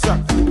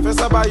zigzag,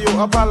 Fessa by you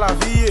up a la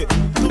vie.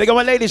 Big up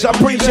my ladies, I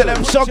appreciate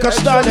them soccer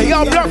style.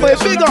 Yo, Black Boy,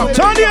 big up,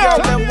 turn it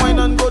up. Them wine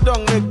and go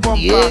down, make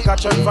bumper,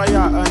 catch on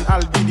fire, and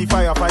I'll be the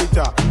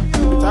firefighter.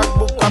 Tag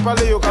book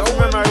Kapale, you can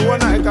remember I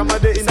wanna come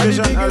at the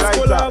invasion, a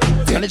lighter.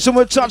 And it's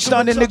someone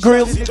touchdown in the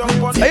grill.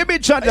 Hey,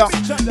 big Chandler.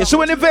 It's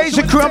someone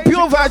invasion crew and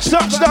pure vibes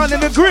touchdown in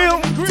the grill.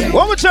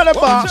 What we tell the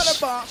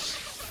boss?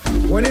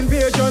 When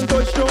invasion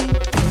touch down,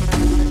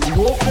 the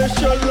hope they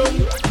shell down.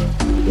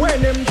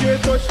 When MJ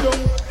touch down,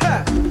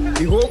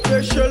 the hope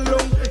they shell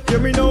down. Hear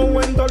me now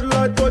when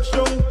Toddler touch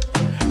down.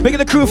 Big of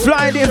the crew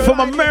flying in from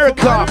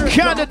America,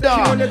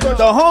 Canada,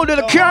 the whole of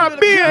the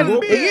Caribbean,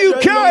 the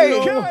UK.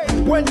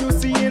 When you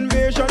see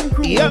invasion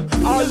crew,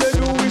 all they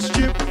do is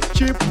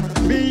chip.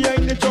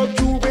 Behind the truck,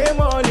 2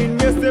 morning,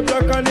 yes, they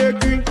black and they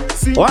green.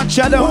 See, watch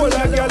out. Hold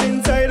a girl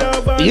inside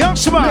her van.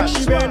 Yes, man.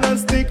 She bend and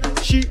stick.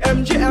 She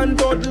MJ and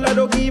Toddler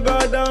don't give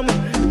a damn.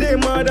 They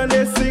mad and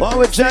they sick. What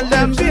we tell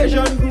them?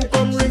 Invasion crew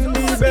come ring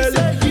the bell.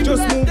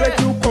 Just move like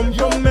you come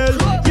from Mel.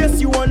 Yes,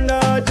 you want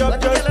a job,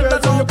 just spell.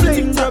 So you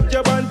playing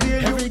job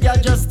until you. Every girl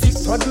just stick.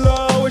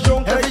 Toddler, we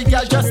don't every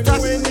girl just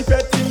stick.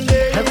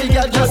 Every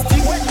girl just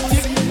stick.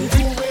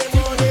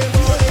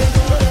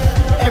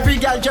 Every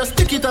girl just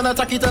tick it and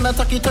attack it and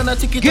attack it and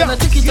attack it and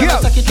attack it and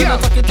attack it and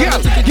attack it and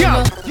attack it.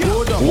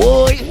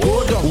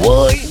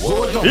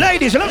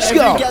 Ladies, let's go.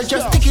 Every girl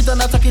just tick it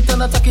and attack it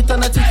and attack it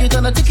and attack it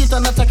and attack it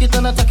and attack it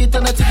and attack it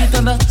and attack it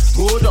and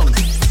go down.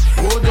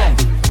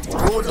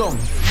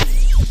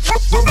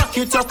 Go back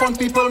it up on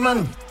people,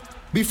 man.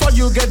 Before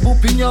you get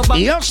boop in your back.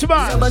 Yes,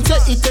 man. But say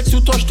it takes you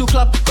touch to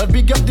clap. But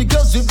big up the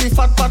girls with the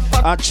fat.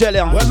 I tell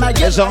you,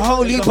 there's a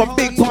whole heap of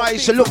big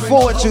parties to look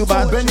forward to,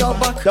 man.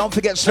 Don't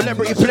forget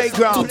Celebrity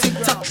Playground,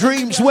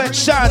 Dreams, Wet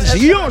Sands,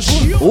 Yush,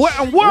 Wet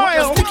and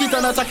Wild,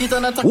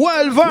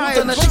 Wild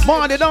Vibes,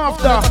 Morning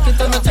After.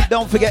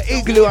 Don't forget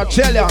Igloo, I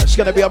tell you, it's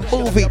gonna be a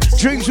movie.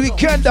 Dreams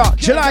Weekend,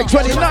 July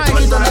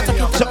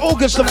 29th to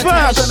August the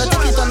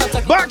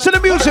 1st. Back to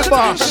the music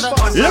box.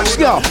 Let's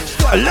go.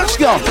 1,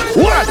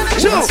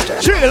 2,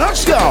 3,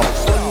 let's go.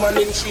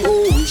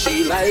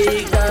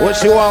 What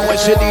she want, what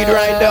she need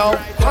right now?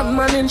 One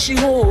man in she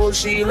hole,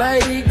 she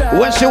like that.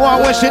 What she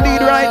want, what she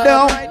need right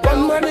now?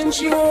 One man in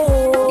she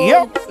hole.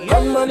 Yep.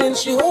 One man in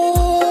she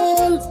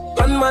hole.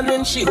 One man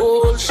in she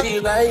hole, she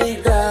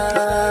like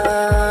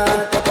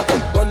that.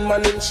 One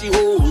man in she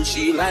hole,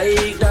 she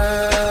like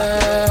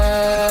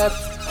that.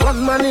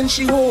 One man in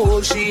she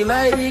hole, she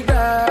like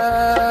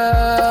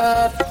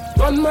that.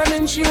 One man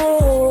in she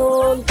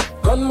hole.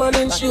 One man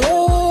in she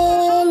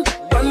hole.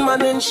 One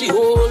man in she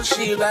hole,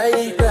 she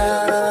like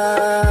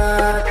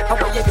that. How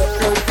will you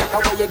get low? How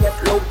will you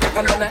get low?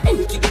 And then I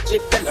empty the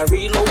clip and I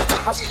reload.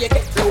 How will you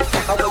get low?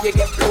 How will you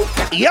get low?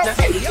 Yep. I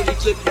empty the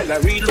clip and I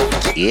reload.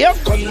 Yep.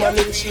 One man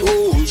in she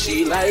hole,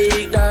 she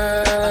like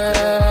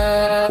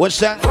that. What's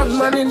that? One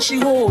man in she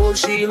hole,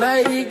 she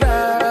like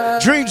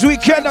that. Dreams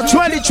Weekend of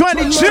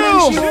 2022.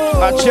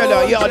 I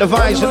tell you, yo, the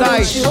vibes are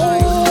nice.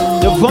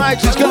 The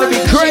vibes is gonna be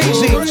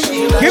crazy.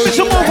 Give me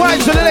some more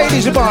vibes to the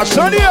ladies about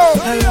Sonny.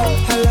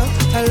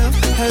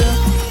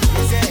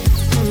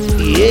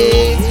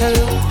 Yeah.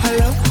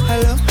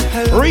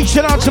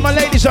 Reaching out to my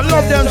ladies, I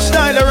love them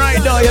style right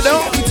now, you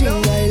know.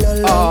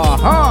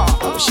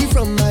 She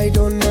from I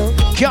don't know.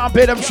 Can't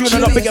pay them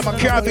tuning up, pick up my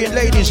Caribbean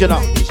ladies, you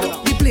know.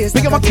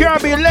 Pick up my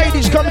Caribbean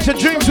ladies coming to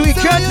Dreams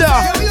Weekend.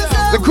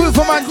 The crew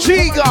from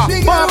Antigua,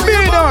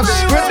 Barbados,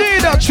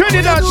 Grenada,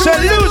 Trinidad,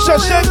 St. Lucia,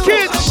 St.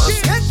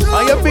 Kitts.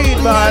 How you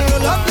been, man?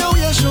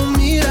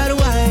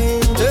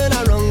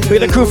 Be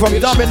the crew from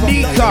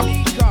Dominica,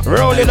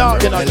 rolling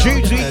out, you know,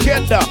 Dreams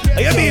Weekend. How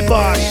you been,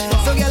 boss?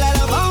 So girl, I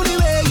love how the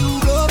way you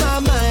blow my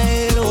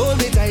mind. Hold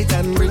me tight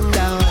and bring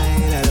down.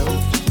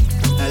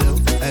 Hello.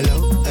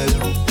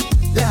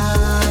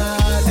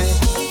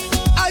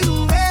 Are you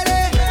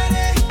ready?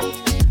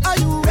 Are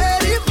you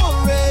ready for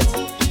it?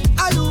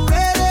 Are you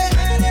ready?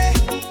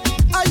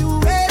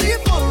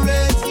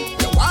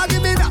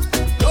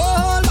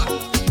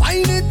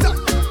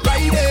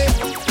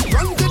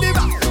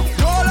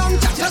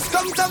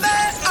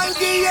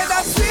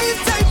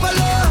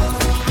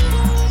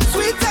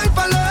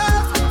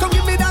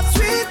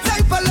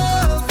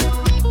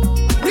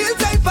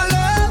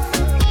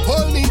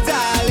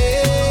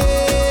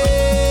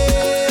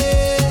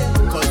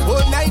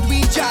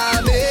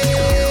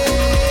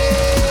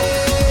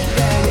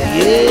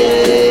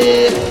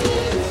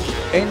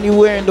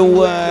 anywhere in the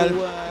world,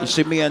 you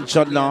see me and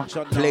Toddler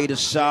play the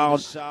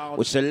sound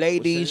with the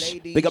ladies.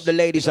 Pick up the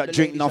ladies that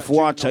drink enough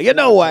water. You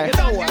know why?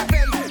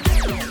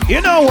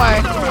 You know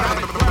why?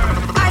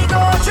 I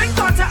go drink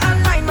water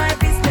and mind my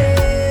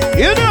business.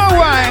 You know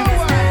why?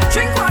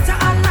 Drink water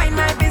and mind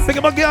my business. Pick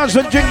up my girls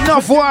that drink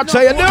enough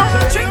water. You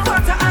know? Drink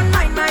water and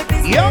mind my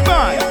business. Yeah,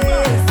 man.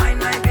 Mind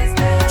my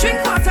business.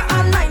 Drink water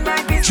and mind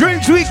my business.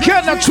 Drinks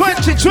Weekend of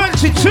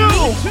 2022.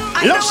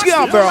 Let's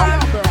go, bro.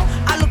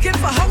 I'm looking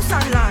for house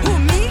and land. Who,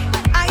 me?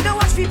 I don't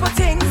watch people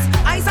things.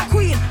 I's a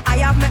queen. I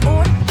have my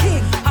own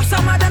king. Have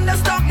some of them that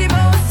stalk the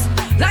most.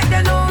 Like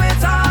they know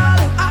it all.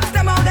 Ask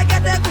them how they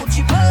get their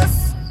Gucci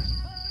purse.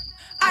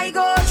 I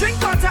go drink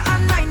water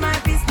and mind my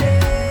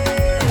business.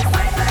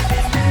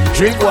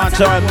 Drink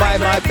water and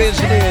mind my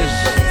business.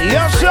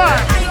 Yes, sir.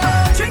 I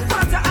go drink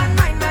water and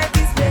mind my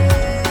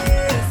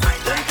business.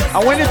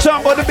 And when you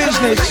talk about the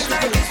business,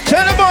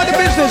 tell about the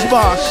business,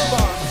 boss.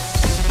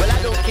 Well,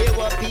 I don't care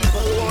what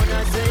people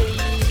wanna say.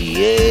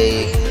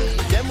 Yeah.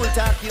 Them will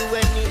talk you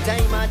any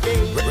time of day.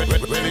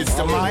 When it's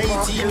the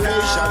mighty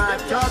nation.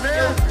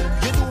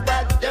 You do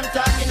bad, them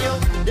talking you.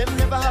 Them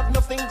never have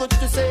nothing good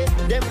to say.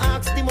 Them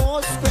ask the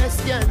most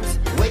questions.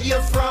 Where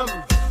you from?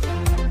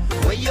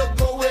 Where you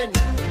going?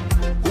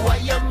 Who are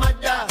your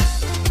mother?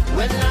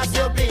 When last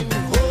you been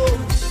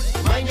home?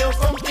 Mind your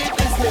funky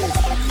business.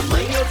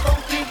 Mind your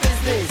funky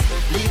business.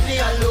 Leave me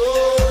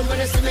alone. When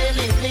you see me,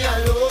 leave me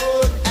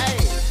alone. Hey,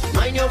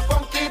 mind your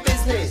funky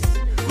business.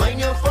 Mind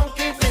your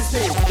funky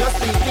business. Just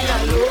leave me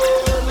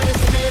alone. When you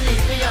see me,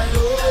 leave me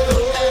alone.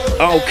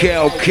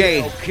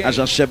 Okay. As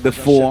I said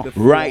before,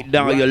 right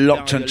now you're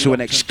locked into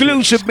an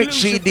exclusive mix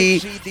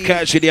CD,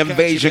 courtesy of the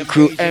Invasion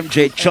Crew,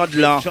 MJ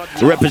Toddler,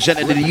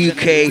 representing the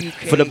UK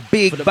for the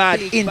Big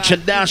Bad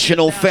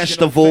International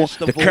Festival,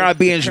 the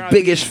Caribbean's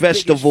biggest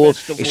festival.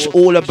 It's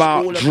all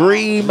about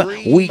Dream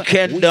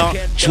Weekender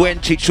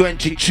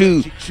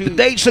 2022. The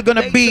dates are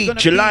going to be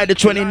July the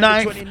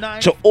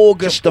 29th to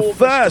August the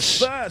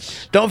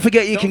 1st. Don't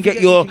forget you can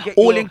get your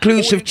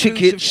all-inclusive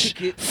tickets,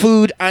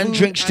 food and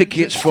drinks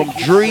tickets from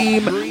dreamweekend.com.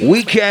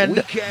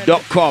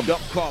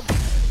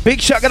 Big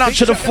shout out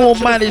to the full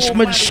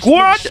management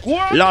squad.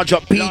 Large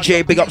up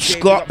PJ, big up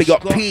Scott, big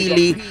up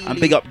Peely, and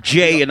big up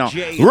Jay, you know.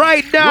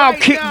 Right now,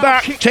 kick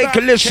back, take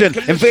a listen.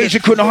 Invasion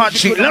Crew in the hot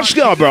seat. Let's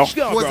go, bro.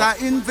 Was an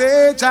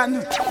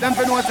invasion. Them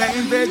for know it's an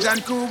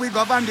invasion crew. We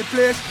govern the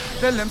place.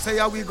 Tell them say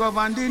how we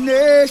govern the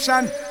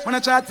nation. When I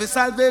chat for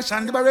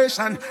salvation,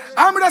 liberation.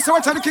 I'm gonna say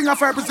what the king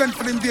of represent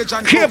for the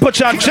invasion. Keep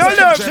it on, tell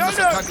them.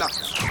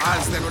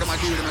 I'll stand with them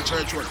and deal in a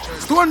church work.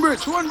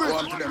 Stonebridge. Go on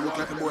to them, look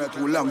like the boy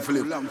too long for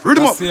live. Read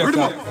them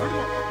up.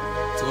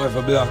 To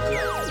ever black.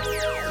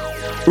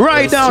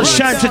 Right now,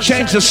 shine to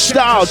change the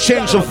style,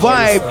 change the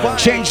vibe,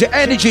 change the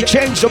energy,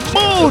 change the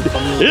mood.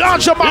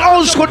 Lots of my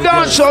old school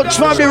dancehall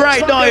family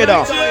right now, you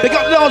know. Big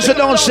up those that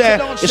don't say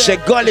it's a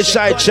gully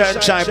side turn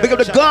time. Big up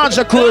the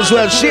Gaza crew as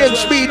well, same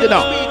speed, you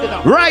know.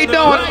 Right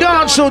now,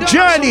 dancehall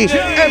journey,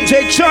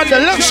 MJ Toddler,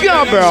 let's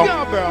go, bro.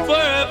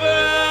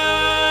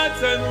 Forever,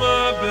 turn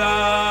my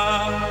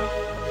black.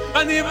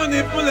 And even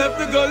if we left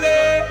the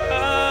gully.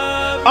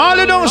 All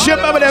of those you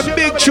remember that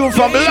big tune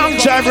from a long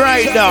time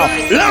right now.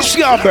 Let's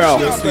go,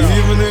 bro.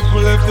 Even if we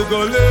left the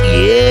gully.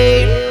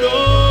 Yeah.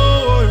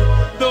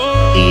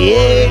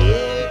 Yeah.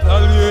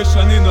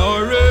 Retaliation in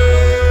our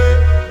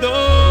way.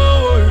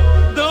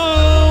 Don't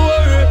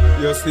worry.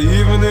 Yes,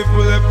 even if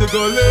we left the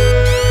gully.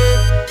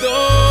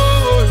 Don't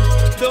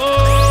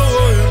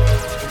worry.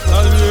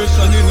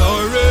 Retaliation in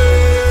our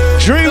way.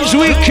 Dreams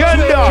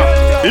Weekender.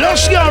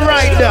 Let's go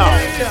right now.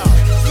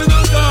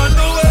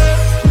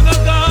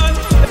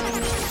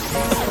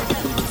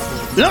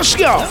 Let's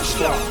go.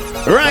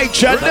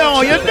 Right, you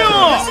know, you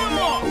know.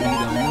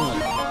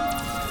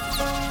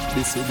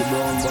 This is the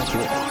brown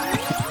buckle.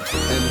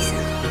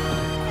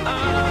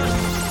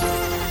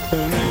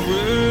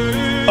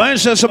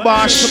 Where's the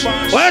boss?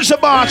 Where's the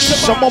boss?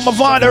 Some of my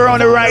father on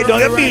the right on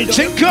the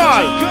meeting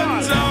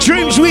call.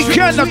 Dreams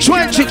Weekend of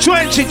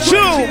 2022.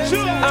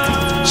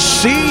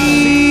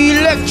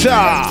 Selector.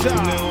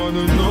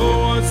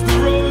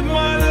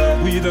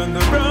 Weed on the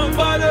brown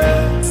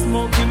bottle,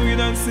 smoking weed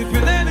and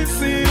sipping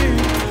anything.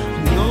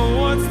 Know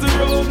what's the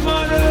road,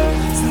 mother?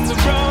 It's in the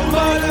brown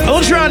bottle.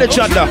 Who's running each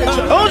other?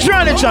 Who's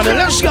running each other?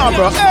 Let's go,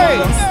 bro.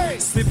 Hey.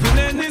 Sipping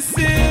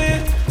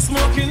anything,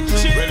 smoking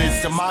cheese. Well,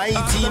 it's the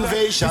mighty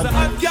invasion.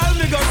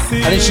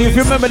 And see if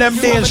you remember them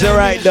days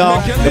right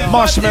now, you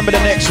must remember the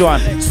next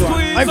one.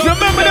 If you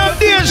remember them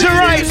days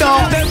right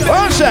now,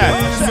 what's that?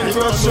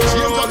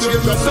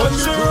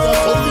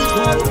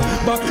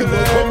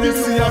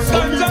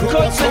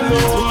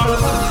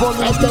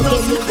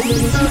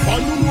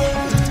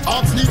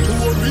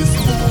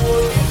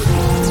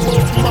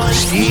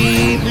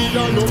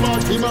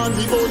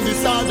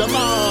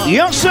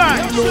 Yes, sir.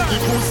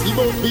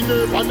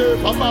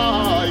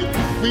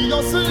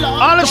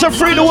 All us are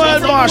free the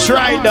world, boss,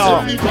 right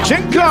now.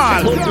 Think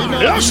on.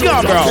 Let's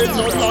go, bro.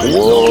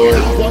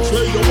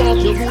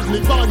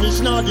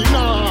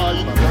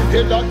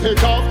 head that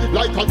take off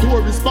like a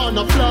tourist on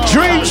a fly.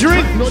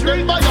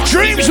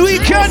 Dreams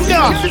weekend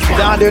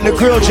down there in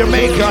Negril,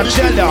 Jamaica,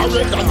 Jeddah.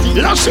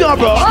 Let's go,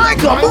 bro. I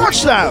got more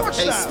style.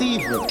 Hey,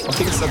 Steve,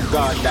 it's a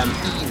goddamn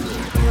evil.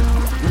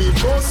 Me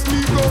bust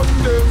me gun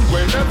them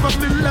whenever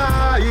me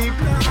like.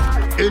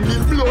 Any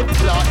blood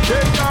clot,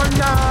 day or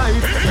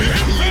night. Me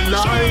feel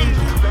like,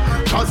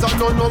 cause I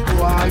know no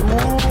boy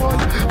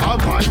would. I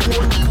might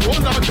want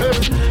one of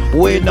them.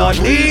 We don't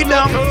need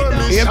them.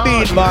 You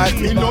mean,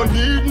 man? Me no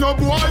need no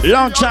boy.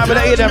 Long time with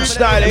the A&M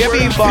style. You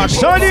mean, man?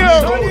 Son, you.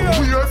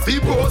 Where fi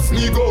bust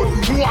me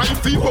gun? Why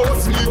fi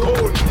bust me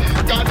gun?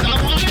 Got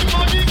that money.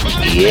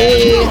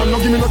 Yeah. No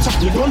give me no chat,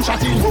 me gun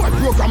chatting.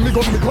 Program me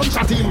gun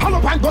chatting. Hello,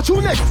 pan got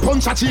you next,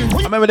 punch at him.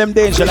 I remember them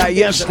days like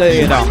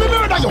yesterday, you know.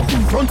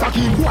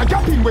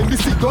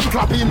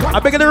 I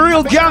beg the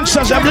real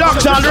gangsters have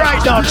locked on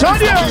right now. Tell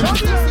you.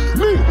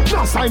 Me,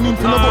 not signing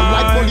for no gun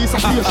like police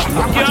station.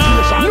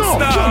 No,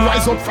 don't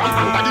rise up from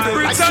under the bed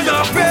like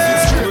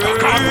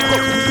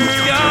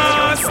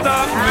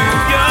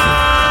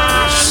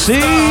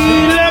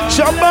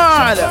Selection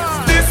man.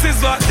 This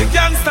is what the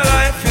gangster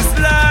life is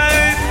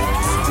like.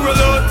 Roll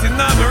out in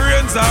my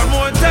range or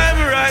more time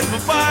ride my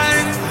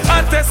fine.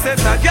 I tested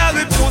a girl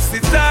with pussy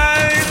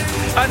tight.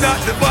 I got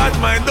the bad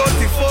mind,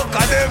 dirty fuck,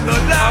 and them no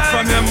lie.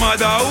 From your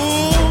mother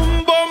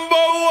womb, bumbo,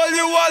 all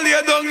you lay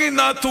down in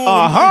a tomb.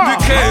 The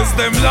case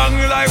them long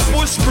like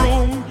push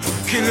broom.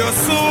 Kill you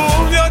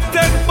soon, you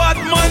take bad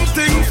man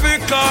thing for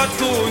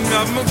cartoon.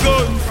 Have my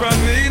gun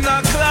from me in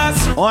a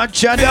classroom.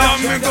 Watch out now.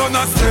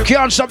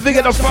 Can't stop big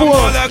at the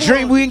full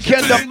Dream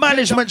Weekend, the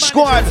management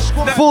squad.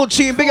 Full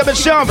team, big up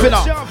yourself, you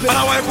know.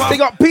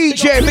 Big up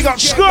PJ, big up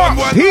Scott,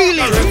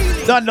 Healy.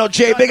 Don't know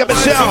Jay, big up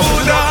yourself.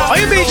 Are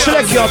you being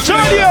selected?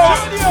 Tell you.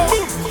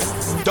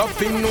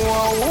 Duffin' no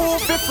who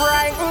be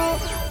frightened.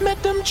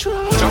 Make them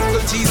try.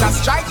 Jungle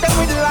Jesus, strike them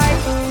with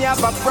lightning. You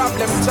have a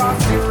problem, talk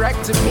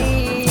direct to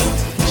me.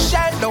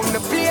 Shut down the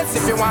place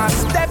if you want to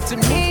step to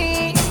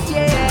me.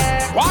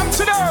 Yeah. Want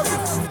to them.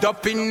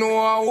 Duffin'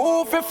 no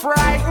who be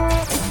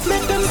frightened.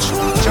 Make them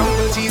try.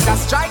 Jungle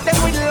Jesus, strike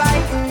them with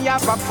lightning. You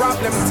have a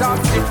problem,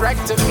 talk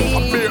direct to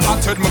me.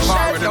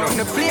 Shut down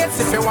the place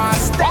if you want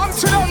to step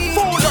to me.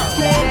 Yeah.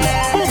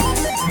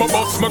 My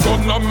boss, my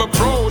gun, and my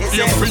proud.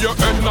 Aim for your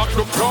head, not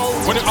the crowd.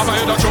 When you have a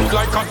head, I jump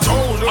like a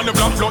toad. And the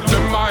blood,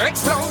 them might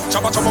explode.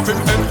 Chop up him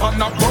head on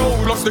a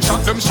road. Lost the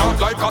shot, them shot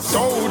like a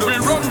sword. We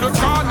run the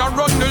corner,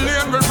 run the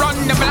lane, we run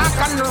the block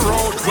on the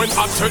road. When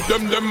I take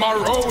them a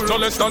roll. No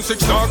less than 6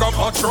 dog of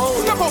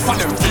patrol. The buff of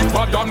them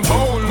deeper than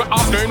bone. My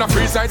out there in a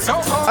free side so.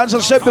 As I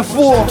said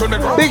before,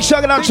 big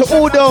shout out to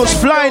all those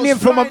flying in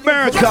from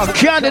America,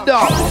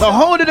 Canada, the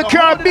whole of the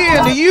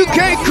Caribbean, the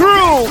UK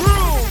crew.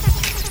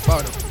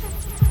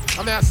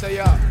 I mean, I say,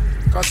 yeah,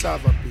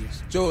 Cassava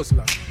Peace,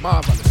 Josla,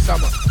 Marvelous,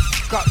 Summer,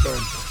 Cotton,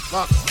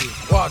 Maxine,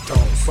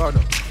 Waterhouse,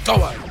 Burner,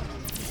 Tower.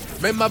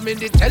 Remember me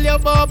to tell you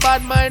about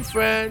bad mind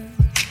friend.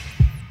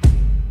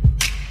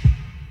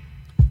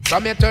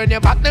 From you turn your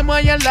back, them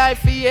on your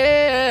life,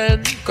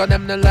 yeah, cause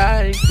them no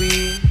like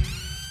me.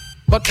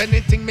 But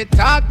anything me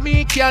talk,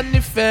 me can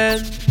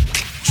defend.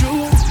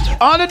 True.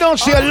 All they don't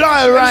see a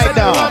lie right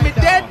now. They want me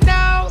dead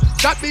now.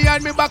 Shot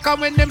behind me back, and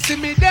when them see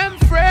me, them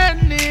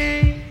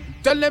friendly.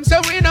 Tell them say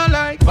we not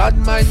like bad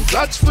mind,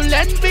 grudgeful,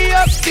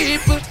 envious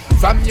people.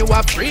 From you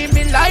are free,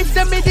 me life,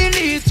 them me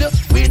delete you.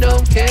 We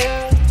don't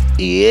care.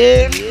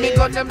 Yeah. Me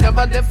gun them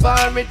never the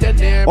far it and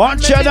there.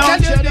 Watch it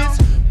out.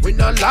 We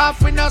no laugh,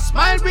 we no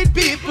smile with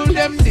people.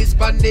 Them this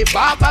band, the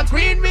Baba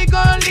Green, we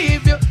gon'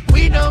 leave you.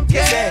 We don't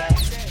care.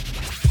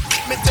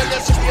 Me tell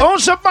you,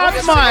 also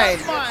bad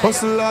mind.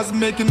 Hustlers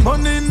making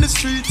money in the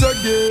streets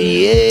again.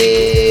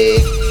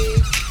 Yeah.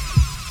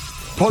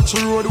 Touch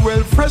road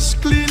well, fresh,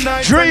 clean,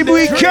 nice. Dream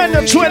Weekend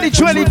of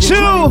 2022.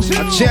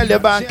 I tell you,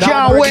 man,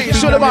 can't wait.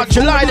 It's all about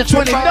July the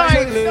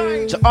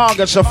 29th to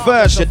August the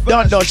 1st. You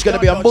don't know it's going to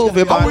be a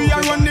movie, man. We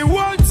are on the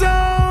world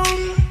town.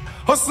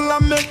 Hustle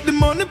and make the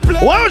money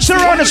play. What's the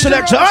runner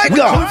selector? I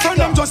got. Friend,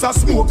 them just a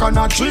smoke and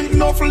a drink,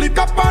 no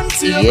flicker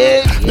panty.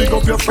 Yeah. Pick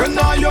up your friend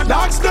or your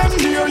dogs, them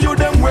near you,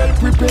 them well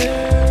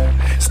prepared.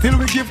 Still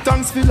we give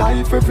thanks for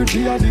life every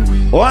day of the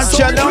week. Watch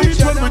out now.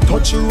 When we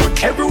touch you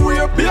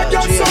everywhere, big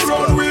guns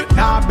around we.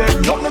 Nah,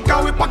 beg, nothing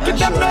can we pocket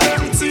them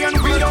empty and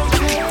we don't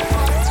care.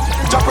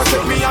 Just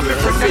protect me and me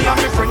friend, me and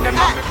me friend, them.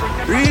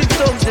 Real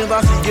thugs never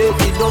forget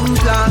the dumb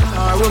plan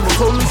or where we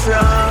come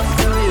from.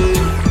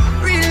 Yeah.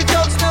 Real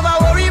thugs never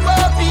worry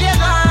about being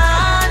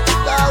gone.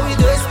 Cause we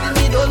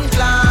destiny don't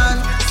plan.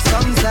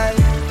 Sometimes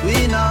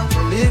we know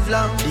live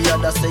long. The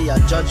other say a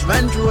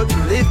judgment road to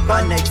live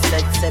by. Next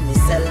sex say me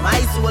sell my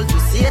soul to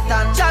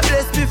Satan. Jah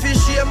bless me for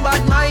shame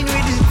bad mind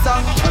with it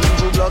song. And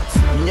good blocks,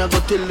 me a go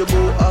tell the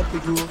boy happy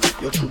you.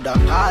 You coulda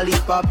call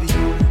it papi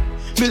you.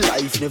 Me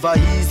life never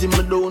easy,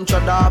 me don't try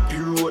the happy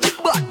road.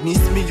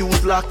 Badness me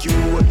use lucky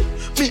road.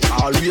 Me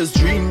always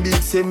dream big,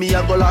 say me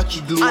a go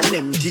lucky glow.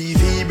 And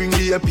MTV bring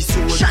the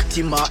episode. Shot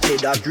in my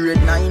head at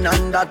grade 9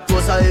 and that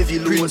was a heavy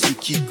load. Prince we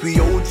kick we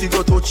out, we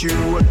go touch the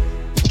road.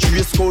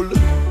 Trace Skull.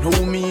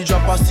 Now me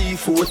drop a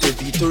C4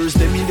 every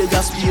Thursday. Me the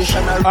gas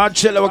station.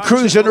 Angela, we're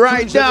cruising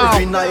right now.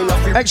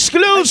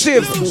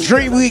 Exclusive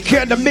Dream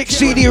Weekend, the mix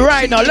CD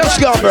right now. Let's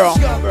go, bro.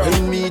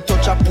 When me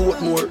touch a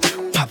Portmore,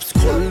 Pops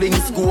calling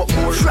scope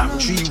more. From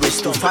 3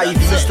 west to 5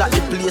 east, like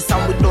the place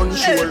and we done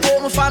sure.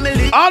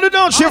 All the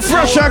notes you're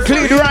fresh and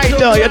clean right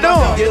now, you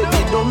know.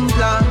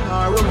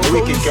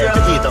 Wicked care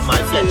to eat of my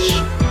flesh.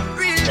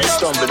 I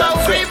stumbled and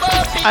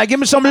fell. I give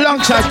me some long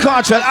time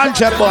cartel and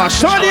jet boss.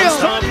 Son, yeah.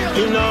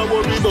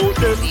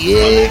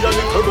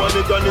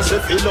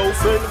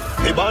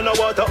 Me born a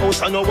water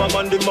house and now I'm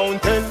on the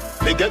mountain.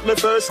 Me get me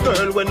first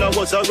girl when I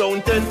was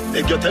around 10.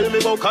 Make you tell me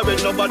about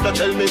Karen, nobody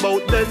tell me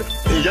about then.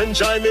 Me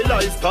enjoy me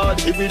life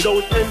party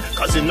without end.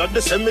 Cause in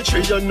the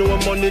cemetery you know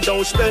money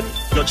don't spend.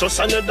 Not just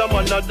another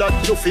man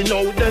that you fi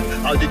know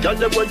then. All the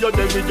girls where you're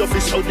there with your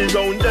fist out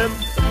around them.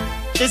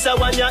 This a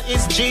one ya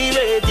is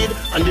G-rated.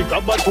 And the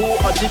grabber too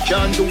hot it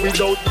can't do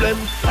without blem.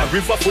 A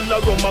river full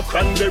of rum, a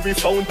cranberry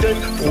fountain.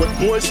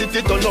 Portmore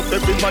city turn up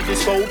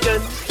everybody's spoken.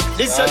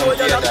 This a know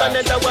you're and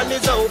another one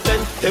is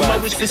open. Them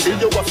a wish to see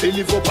you a feel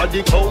live up at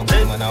the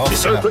content. The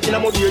circle in a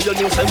mud here you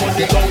know say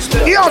money don't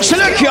spend. Yo,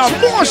 select your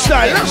more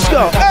style, let's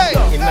go. Hey!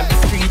 In the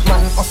street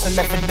man hustle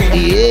every day.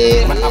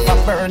 Yeah. Man have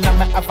a burn and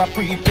man have a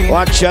prepaid.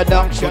 Watch your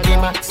down. Body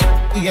max,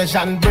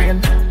 Asian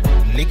brain.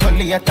 Liquor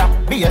later,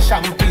 be a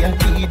champagne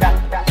tea that.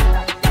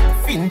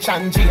 Finch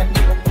and Jane,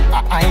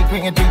 a high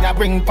grade with a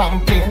bring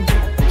pamphlet.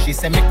 She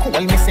say me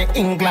cool, me say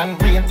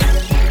England rain.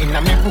 In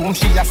a me room,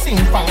 she a sing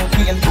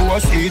pamphlet. Do a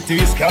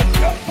CT scan,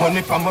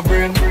 money pa my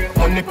brain,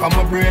 money pa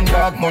my brain,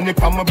 dog, money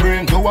pa my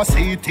brain. Do a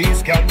CT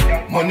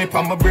scan, money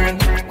pa my brain,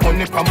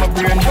 money pa my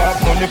brain,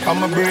 dog, money pa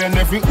my brain.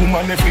 Every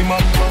woman, every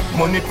man,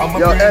 money pa my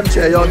brain. Yo,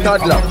 MJ, yo,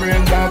 toddler.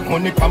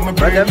 Money pa my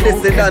brain. When them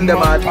listen and them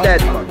are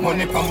dead, man.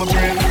 Money pa my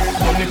brain,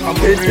 money pa my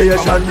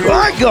brain.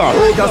 My God.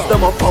 We got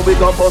them up and we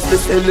gon' bust the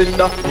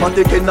cylinder.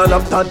 Matic in a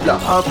lap toddler,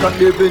 half got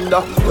the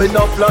window. We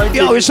not flying.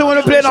 Yo, we still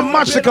wanna play the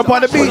massacre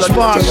on the beach,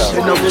 boss.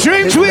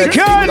 Dreams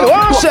Weekend,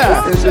 what's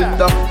that?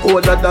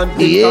 Older than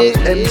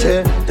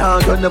MJ,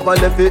 tank you never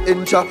left it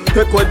inch.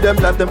 Take with them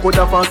like them put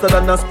a faster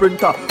than a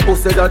sprinter. Who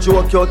said a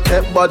joke you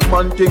take bad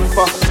man thing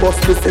for?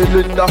 Bust the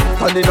cylinder,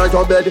 and in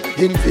your bed,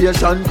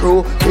 inflation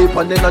crew. Keep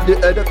on in the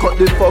head, cut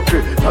the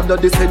fuckery. From the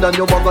descend and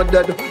your mother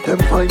dead. Them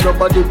find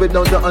nobody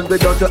without your hand,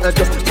 without your head.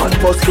 Man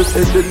bust the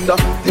cylinder,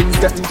 things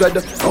getting dread.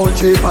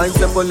 Country finds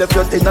them will left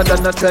your thinner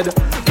than a tread.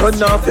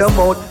 Run off your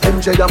mouth,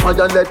 MJ the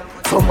fire lead.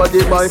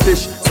 Somebody buy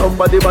fish,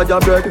 somebody buy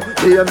your bread.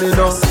 Hear me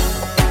now.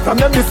 From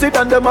them to sit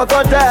and them a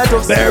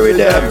content. Bury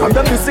them. From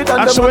them to sit and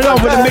that's them what we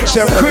love with the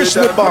mixer,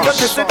 Christmas boss.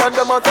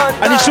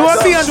 And it's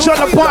what me and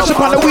John pass up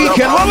on the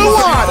weekend. What we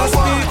want?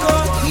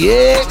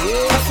 Yeah.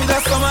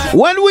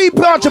 When we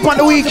part up on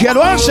the weekend,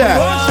 what's that?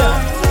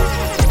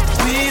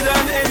 We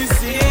done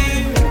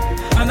anything,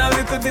 and a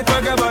little bit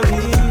of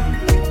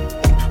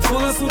gabardine.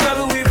 Full of suit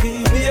of Louis V.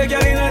 Be a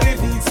girl in a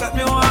living, set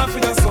me one for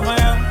the summer.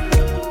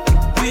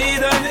 We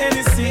done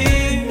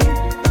anything,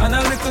 and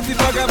a little bit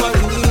of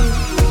gabardine.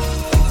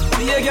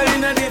 Be a girl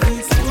in a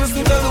living, full of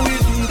suit of Louis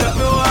V. That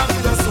me one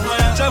for the summer.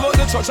 Drive out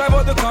the truck, drive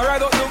out the car,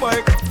 ride out the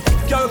bike.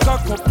 Girl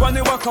cock up and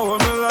the walk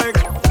out me like.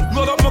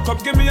 Load up my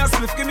cup, give me a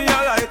spliff, give me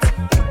a light.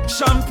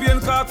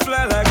 Champagne cock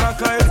fly like a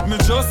kite. Me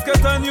just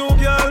get a new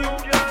girl,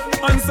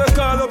 and say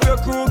call up your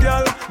crew,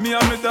 girl. Me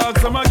and me dog,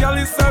 some a girl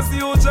is as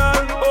usual.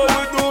 Oh,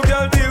 we do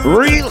girl deal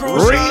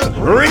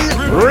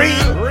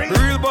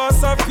real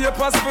boss of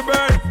papers for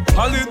burn.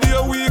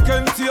 Holiday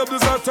weekend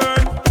tables a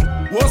turn.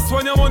 Worst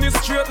when your money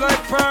straight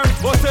like perm.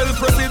 Hotel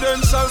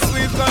presidential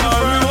suite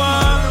confirm.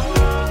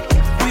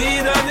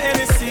 We done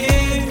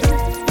anything,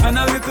 and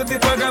a little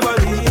bit of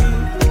gabardine.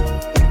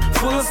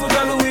 Full of suit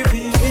of Louis V.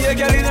 Be a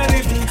girl in a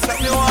living, set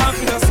me one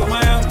for the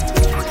summer.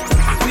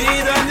 We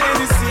done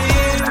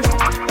anything,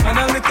 and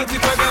a little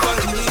bit of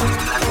gabardine.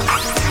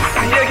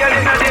 Be a girl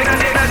in a living.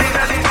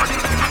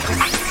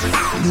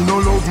 Me no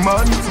love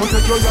man, so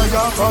take your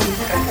yaya for me.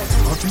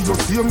 I feel the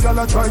same girl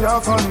a try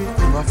for me.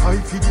 I'm a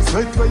fight for the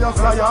sweat where you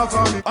fly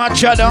for me.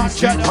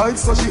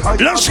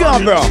 Let's go,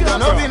 bro.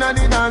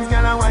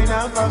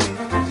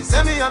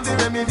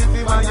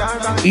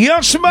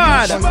 Yes,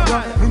 man.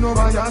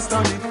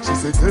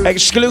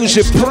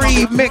 Exclusive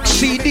pre-mix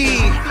CD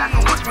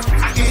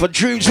for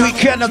Dreams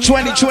Weekend of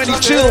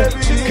 2022.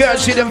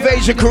 Courtesy the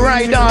Invasion crew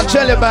right now.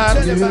 Tell it, man.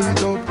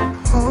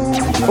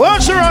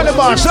 What's around the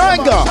boss? I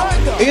ain't got.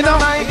 You know?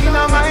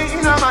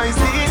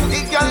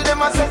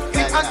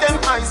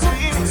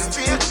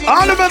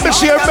 All the members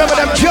here remember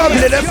them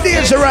juggling, them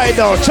days right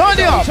now. Turn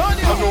it up.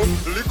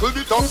 Little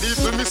bit of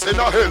people missing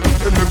a hell.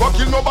 Them never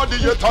kill nobody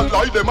yet and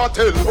lie them a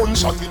tell.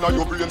 Gunshot in a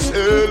your brain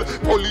cell.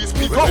 Police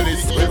pick up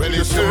this when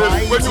you sell.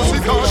 When you see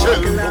a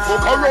shell, no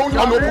fuck around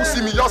and no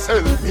pussy me a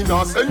sell. Me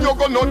nah send you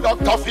gun no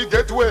doctor fi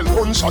get well.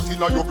 Gunshot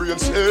in a your brain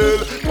cell.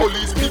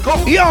 Police pick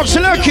up. Yo,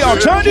 select yo,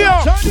 turn it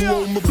up.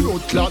 To my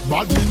blood clot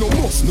bad me no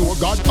must know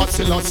God. God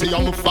tell us say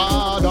I'm a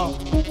father.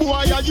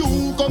 Why are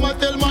you come and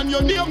tell man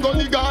your name?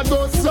 Gonna God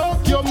go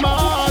suck your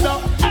mother.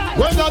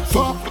 Where that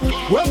for?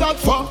 Where that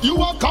for? You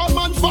a call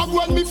man fuck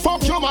when me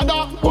fuck your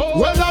mother.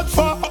 Where that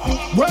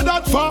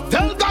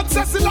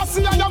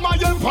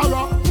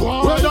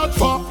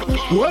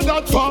Where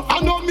that for? I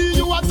know me,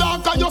 you are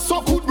dark and you're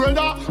so good,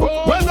 brother.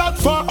 Where that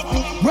for?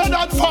 Where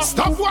that for?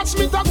 Stop watch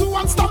me tattoo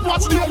and stop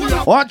watch the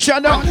area. Watch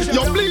out now.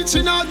 Your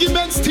bleaching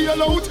arguments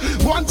steal out.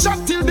 One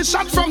shot till the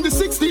shot from the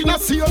 16 a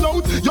seal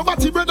out. Your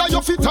body brother,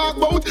 you fit talk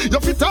about. You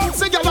fit talk,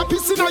 say girl a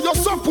pissing on your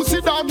son pussy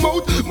dog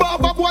mouth.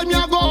 Baba boy, me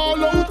a go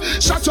all out.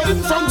 Shot you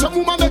in front of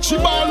woman, make she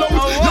ball out. You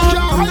can't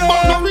hide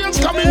but no range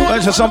coming.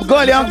 There's some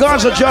gully and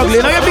guns are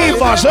juggling. Now you be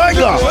fast, I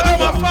go.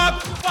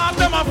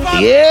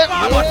 Yeah.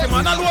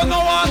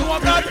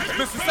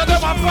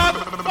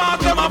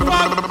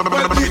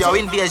 Yo,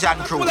 invasion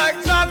crew. Hey,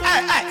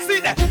 see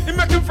that? He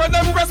make him friend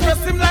them press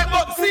him like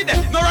button, see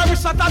that? No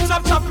rubbish shot and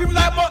chop him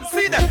like button,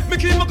 see that? Me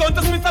keep my gun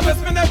to Smith and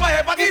best me never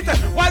ever get it.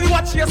 While you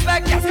watch chase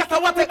like gas, scatter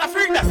what take a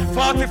freak that?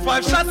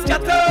 45 shots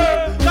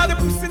scatter. Now the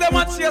pussy them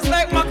watch chase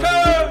like my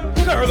girl.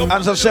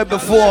 As I said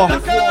before,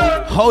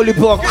 Holy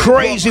Book,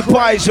 crazy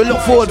pies. We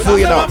look forward for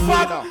you now.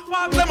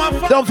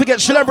 Don't forget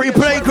Celebrity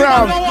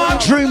Playground,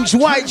 Dreams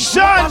White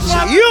Suns,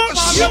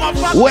 yes,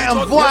 Wet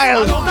and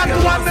Wild.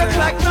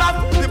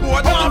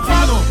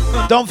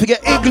 Don't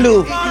forget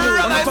Igloo.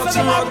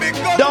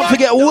 Don't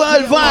forget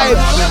World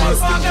Vibes.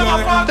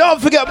 Don't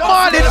forget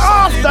Morning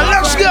After.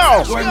 Let's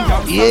go.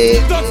 Yeah.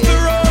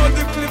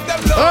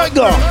 There we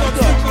go.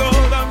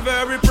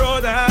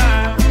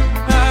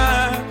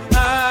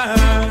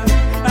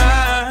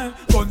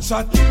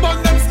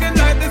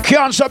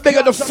 Can't stop big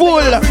at the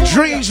full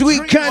Dreams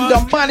Weekend, the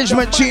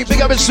management team.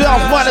 Big up yourself,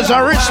 manners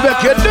and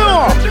respect. You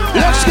know.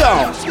 Let's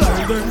go.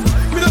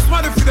 Me just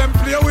want to see them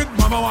play with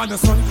mama and the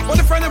son. But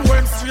the friend them who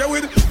I'm straight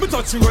with, me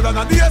touch him good and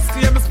the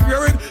STM is spray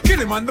with. Kill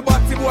him and the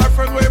body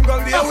boyfriend where him go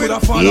lay with. I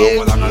fall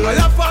out and I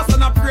lie fast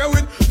and I pray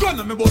with. Gun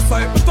on me both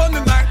sides, but on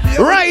the night.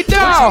 Right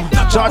now,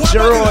 touch the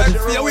road.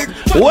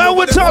 When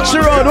we touch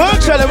the road,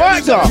 we'll tell them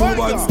right now.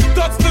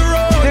 Touch the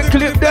road, they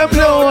clip them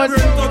down.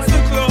 Touch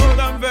the cloud,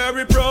 I'm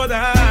very proud.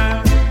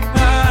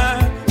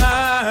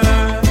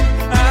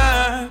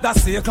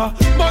 That's it, but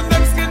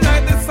them skin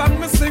like this song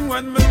me sing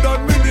when me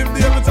done with him.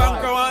 They me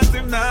talk I want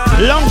him now.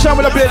 Long time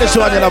when I play this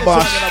one in a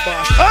boss.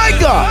 I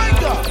got.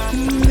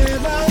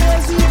 Never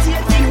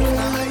hesitate to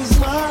rise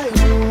my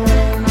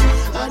own.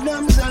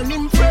 Adams and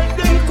him friend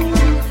them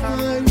couldn't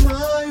find my own.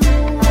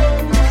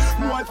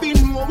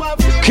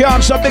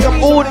 Can't stop big up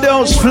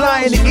Oodles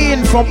flying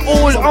in from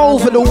all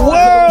over the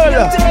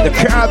world. The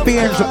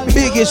Caribbean's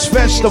biggest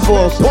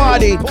festival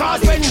party,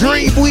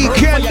 Dream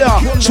Weekender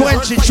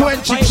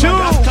 2022,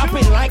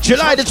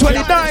 July the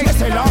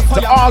 29th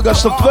to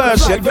August the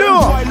 1st. You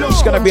know,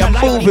 it's gonna be a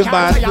moving,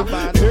 man.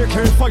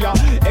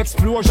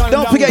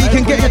 Don't forget you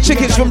can get your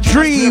tickets from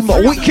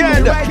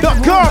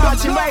dreamweekend.com.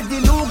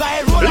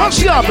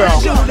 Let's go, bro.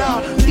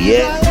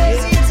 Yeah.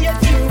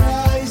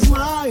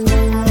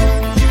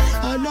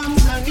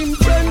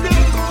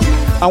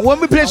 And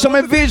when we play some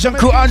Invasion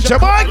Crew on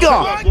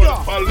Jamaica,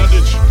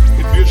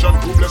 Invasion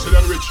Crew, blessed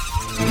and rich.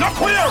 Not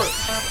queer.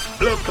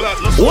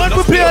 when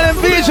we play an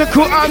Invasion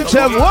Crew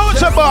anthem,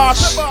 what's the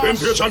boss?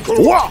 Invasion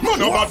Crew. What? Man,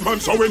 a bad man,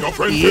 so we no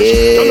friend fish.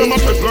 Yeah. Tell them a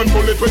Teflon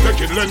bullet with a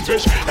kidlin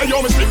fish. Hey, yo,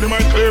 me stick me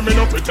mind clear, me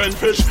no pretend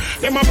fish.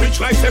 Them a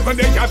preach like 7,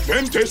 they got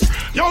dentist.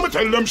 Yo, me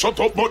tell them shut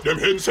up, but them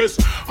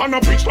insist. And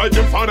a preach like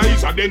them father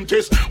is a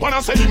dentist. When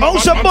I say him Oh,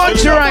 some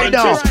bunch right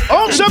now.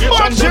 Oh, some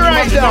bunch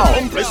right now.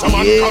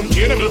 Yeah.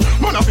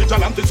 Man, a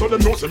vigilante, so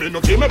them know say me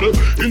no tameable.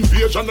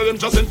 Invasion of them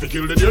just sent to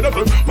kill the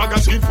devil.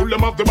 Magazine full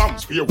them of the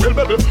bombs, fear well,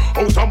 baby.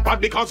 Out on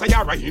bad because I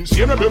are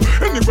insane.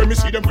 Anyway, me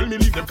see them, will me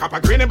leave them cap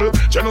grainable.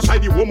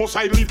 Genocide, the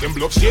homicide, leave them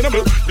blood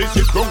stainable. This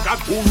is don't got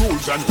two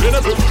rules and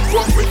trainable.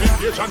 Fuck with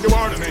invasion, the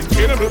war and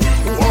maintainable.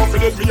 Who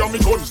offered me on me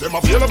guns, them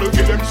available.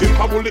 Give them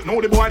silver bullet, know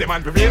the boy, them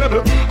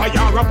unprevailable. I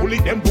are a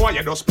bullet, them boy,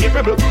 you just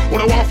capable. When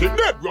I want to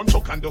dead, run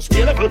chuck and just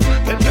scalable.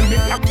 Tell me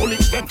black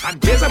bullets, them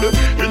untraceable.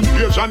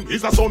 Invasion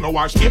is a son of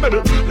our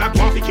stable. Black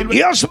want to kill me.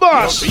 Yes,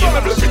 boss.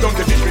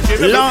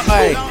 Long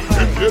eye.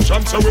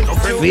 Invasion, so we no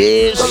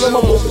fish.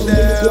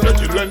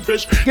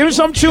 Give me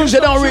some tunes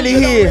that don't really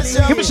hear.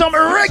 Give me some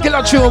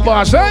regular tune,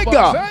 boss. Right,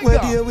 go. Yeah.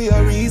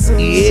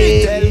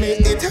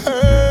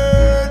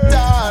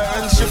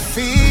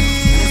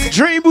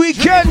 Dream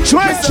Weekend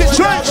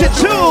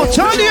 2022.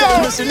 Tell you.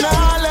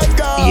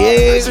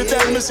 Yeah.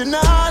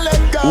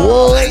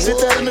 Whoa.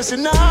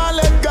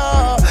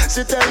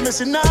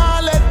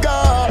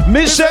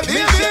 Miss it.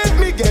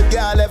 Me get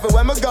girl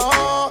everywhere me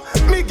go.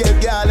 Me get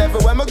girl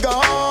everywhere me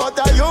go.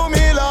 But you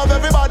me love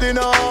everybody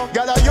know.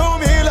 Gotta you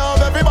me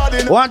love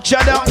everybody know. Watch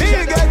out.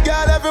 Me get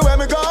girl everywhere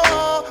me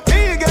go.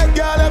 Me get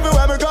girl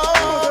everywhere me go.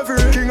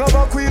 Every king of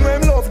a queen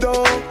when love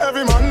down.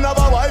 Every man have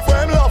a wife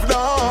when love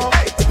down.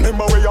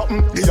 Remember where you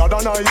the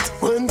other night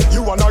when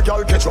you and a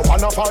girl catch up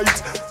on a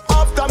fight.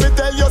 After me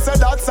tell you say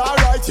that's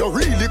alright, you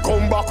really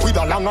come back with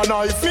a longer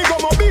knife. Me go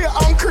my beer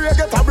and Craig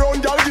get a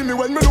brown girl give me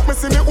when me look me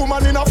see me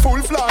woman in a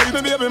full flight.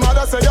 Me baby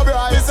mother say you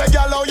bright. She say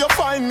girl how you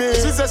find me.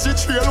 She say she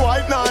train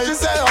white night. She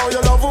say how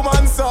you love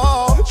woman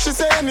so. She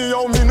say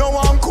anyhow me no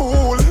one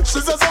cool. She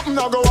say something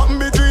a go happen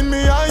between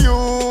me and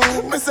you.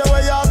 Me say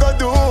what you go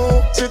do.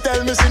 She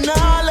tell me she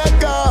nah let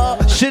go.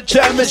 She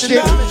tell me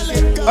shit.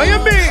 Are you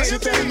me?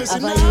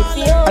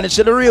 And it's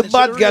the real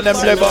bad girl them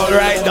play ball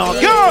right now.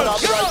 Go!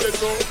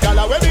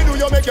 Gala, when me do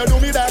you make you do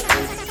me that?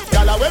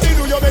 Gala, when me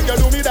do you make you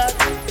do me that?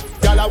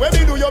 Gala, when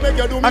me do you make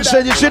you do me that? I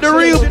said you see the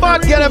real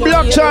bad girl them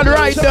blocked on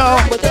right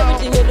now. But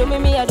everything you do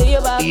me, I do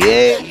you back.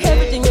 Yeah.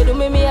 Everything you do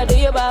me, I do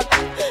you back.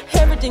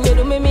 Everything you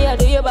do me, I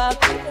do you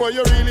back. What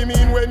you really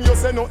mean when you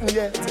say nothing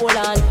yet? Hold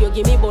on, you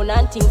give me bone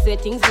and things, say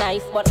things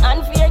nice. But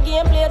unfair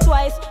game play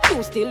twice.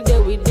 You still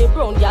there with the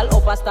brown girl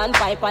up a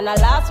standpipe. And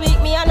last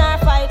week me and her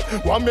fight.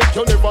 One make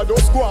you never do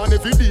squan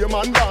every day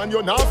man down.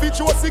 You now fit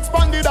you 6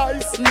 banded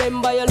eyes.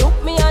 Remember you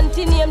look me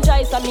auntie name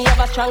Joyce. And me have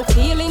a strong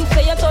feeling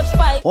say you touch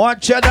spike.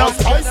 Watch it out.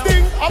 I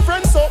sting a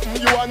friend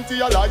something. You auntie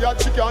a liar,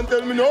 she can't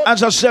tell me no.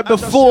 As I said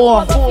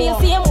before,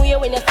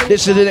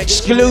 this is an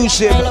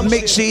exclusive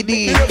mix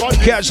CD.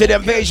 Catch the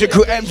Invasion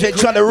Crew MJ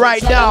trying to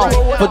write down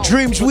for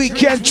Dreams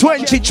Weekend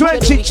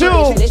 2022.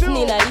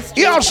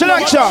 Yo,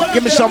 selector,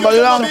 give me some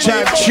long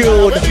time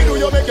tune.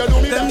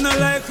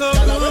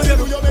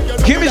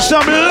 Give me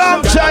some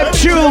long time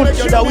tune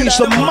that we used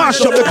to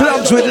mash up the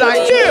clubs with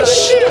like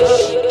this.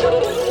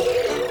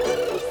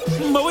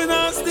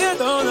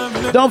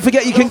 Don't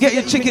forget you can get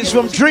your tickets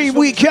from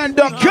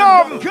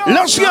dreamweekend.com.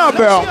 Let's go,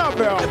 bro.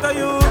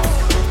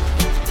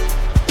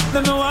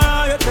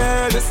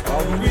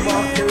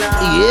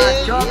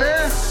 Yeah.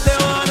 They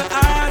wanna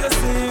hide us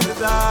in the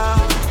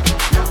dark.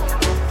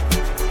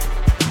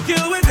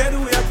 Kill with dead,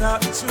 we are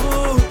talking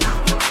truth.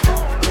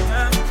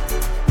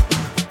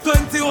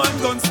 21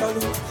 guns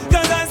salute,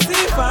 cause I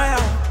see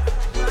fire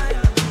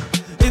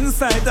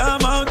inside the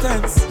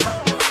mountains.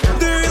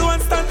 The real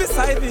ones stand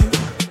beside me.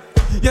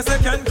 Yes, I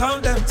can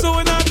count them. So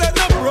we not let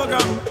no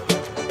program.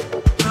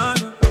 Nah,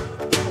 nah.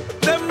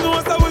 Them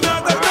knows that we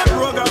not let no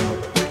program.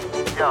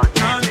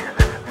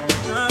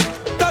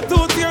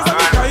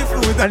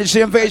 And it's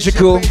the Invasion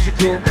Crew.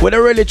 We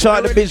don't really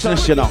talk the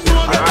business, you know.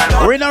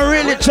 We don't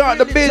really talk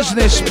the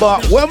business,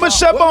 but when we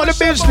say about the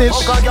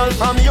business,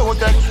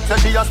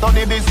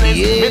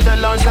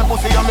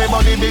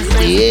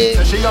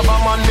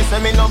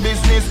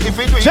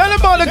 tell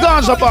about the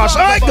Gaza boss.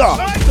 I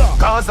got.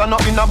 Gaza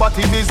not in a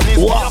body business.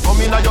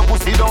 Come in a your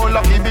pussy don't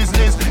lucky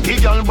business.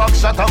 He girl back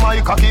shot a my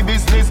cocky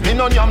business. Me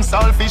no yam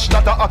selfish,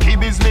 that a hockey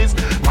business.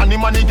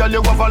 Money girl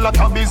you have a lot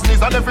of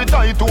business. And every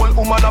title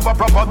woman have a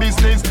proper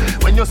business.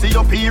 When you see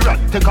your period,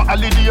 take a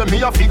holiday,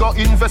 me a figure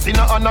invest in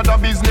another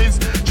business.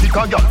 Chick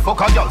a girl,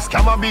 fuck a girl,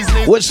 scam a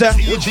business. What's that?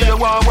 CJ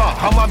Wawa,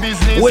 hammer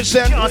business. What's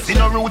that? Can't see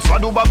no roots for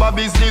do baba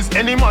business.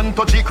 Any man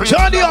touch it, create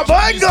turn up,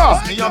 I go.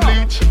 Me a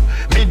bleach,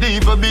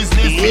 medieval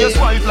business. Face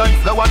white like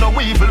flower, no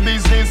evil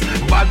business.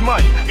 Bad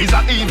mind is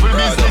a evil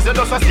business. You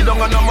just a sit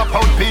down and I'm a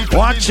pout people.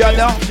 Watch out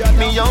now.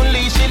 Me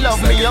only, she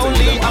love me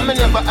only. I'm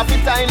never happy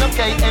time,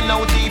 okay,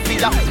 N-O-T,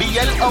 feel up,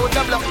 B-L-O,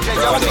 the block,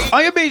 J-O-D.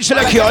 Are you being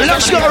selected?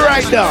 Let's go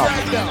right now.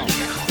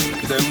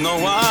 Them no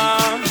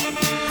one,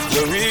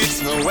 you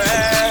reach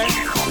nowhere.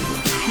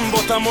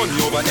 But I'm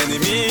money over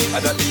enemy,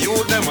 and that the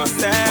youth them a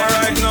stare.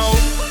 Right now,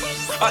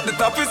 at the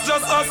top it's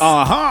just us.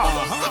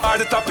 At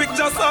the topic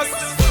just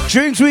us.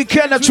 Dreams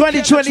Weekend of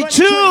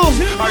 2022.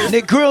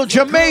 Negril,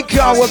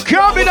 Jamaica. We're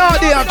coming out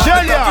there, I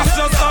tell ya.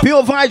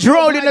 Pure Vibes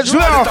rolling as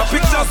well.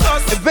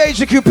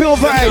 Invasion Crew Pure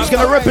Vibes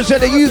gonna represent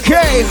the UK.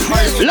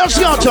 Let's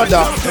go,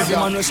 Thunder. Every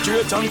man is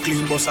straight and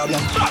clean, boss a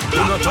blank.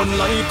 You not turn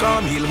like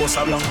a meal, boss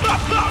a blank.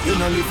 You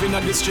not living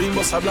at the stream,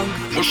 boss a blank.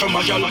 You from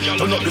a gal,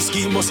 turn up the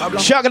scheme, boss a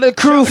blank. Shout out to the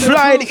crew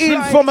flying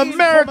in from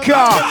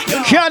America,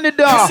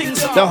 Canada,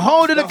 the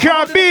whole of the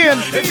Caribbean.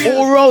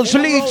 All roads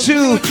lead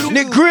to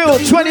Negril,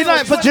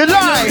 29th of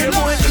July. Pick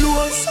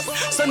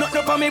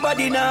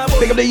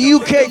up the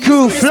UK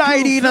crew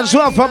flying in as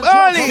well from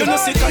early.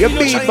 You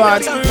beat,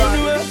 bud.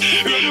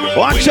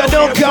 Watch your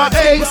don't count,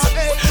 eh?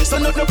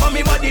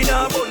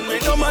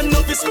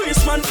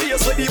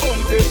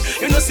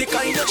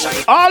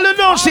 All the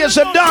notes here's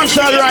a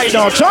dancer right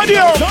now. Turn you.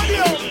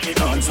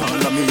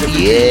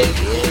 Yeah.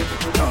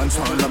 Dance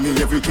all of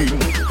me everything.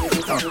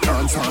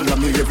 Dance all of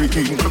me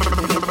everything.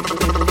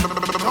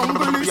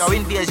 Yo,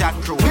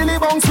 Invasion Crew. Billy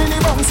bounce,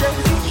 yeah.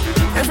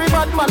 Every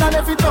bad man and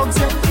every dog,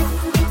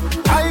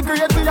 yeah. I agree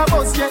with your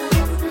boss, yeah.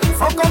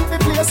 Fuck up the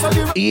place so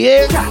the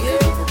yeah.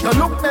 You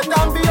look better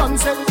than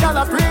Beyonce. Y'all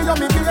a pray you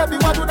me baby,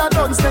 what do that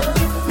done say?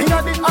 Me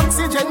got the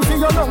oxygen for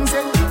your lungs,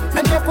 yeah.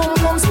 Make your pum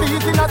pum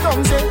speak in a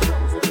tongue, yeah.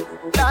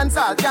 Dance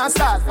all can't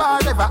start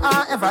forever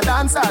and ever.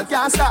 Dance all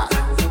can't start.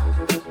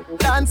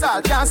 Dance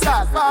all can't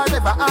start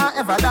forever and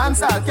ever.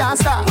 Dance all can't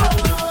start.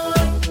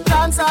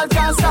 Dance all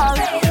can't start.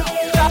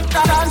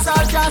 Dance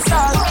all can't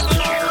start.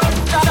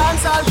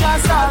 Dance all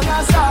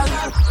can't start.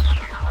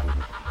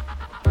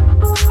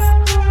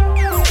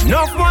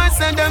 No boys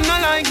say them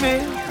not like me,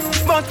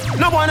 but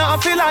no one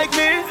feel like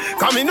me.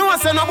 Come me know I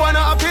say no one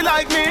feel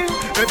like me.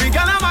 Every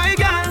girl I'm my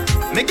girl,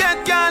 me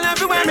get girl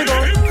everywhere me go.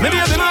 Maybe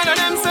every man of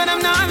them say them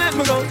not let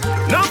me go.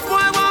 No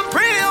boy want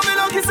pray, I'll be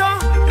lucky so.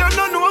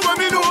 Don't know what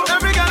me do.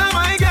 Every girl I'm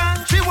my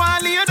girl, she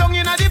want lay down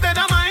in the bed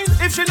of mine.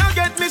 If she not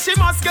get me, she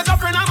must get a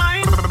friend of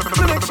mine.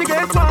 So make she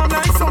get warm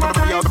like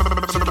summertime.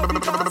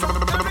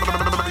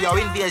 Yo,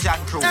 invasion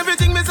crew.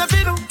 Everything me say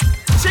fi do,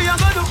 she a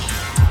go do.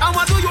 I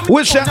want do you.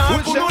 What's that?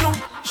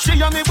 She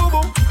a me boo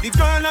boo. The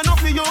girl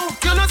enough me you.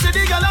 You know see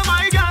the girl a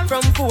my girl.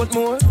 From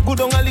Portmore,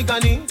 good on a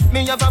ligani.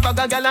 Me have a bag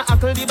of girl a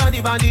ackle the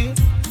body.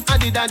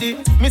 Daddy,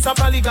 Miss a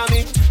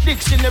polygamy.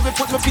 Dictionary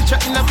put my picture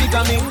in a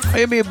bigamy.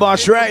 Hey, me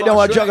boss, right now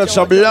I juggle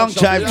some long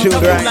time tune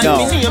right now.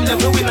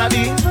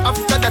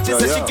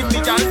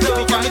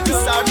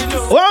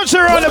 What's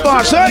around the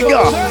boss? I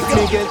go.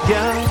 Me get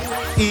down,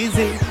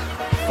 easy.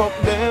 Fuck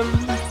them,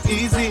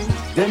 easy.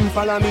 Them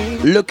follow me.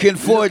 Looking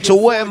forward to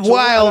Wet and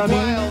Wild.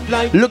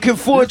 Looking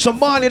forward to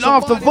Morning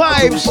After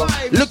Vibes.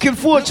 Looking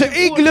forward to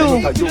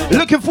Igloo.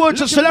 Looking forward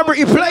to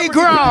Celebrity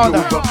Playground.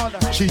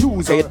 Hey,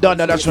 you done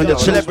that? That's when the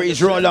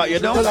celebrities roll out, you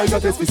know?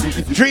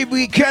 Dream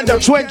Weekend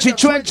of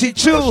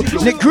 2022.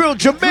 Negril,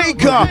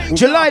 Jamaica.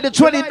 July the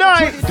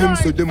 29th. Them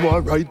say them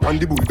want ride on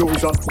the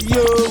bulldozer.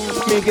 Yo,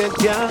 me get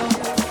down,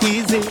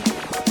 easy.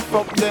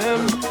 Fuck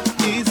them,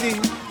 easy.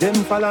 Them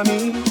follow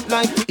me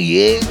like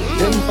yeah.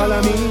 Them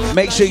follow me.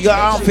 Make sure your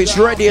outfit's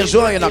ready as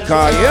well in the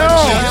car, yo.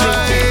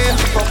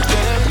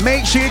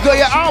 Make sure you got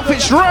your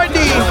outfits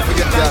ready.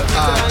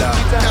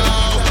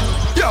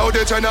 Yo,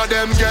 the ten of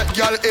them get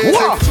gal easy.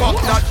 Fuck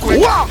that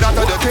quick. That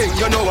are the thing,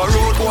 you know a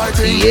road boy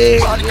thing. Yeah.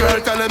 Bad girl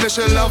tell me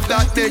she love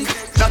that dick.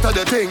 That are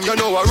the thing, you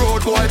know a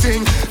road boy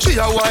thing. She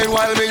a wine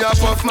while me a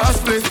puff my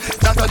split.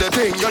 That are the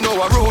thing, you know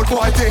a road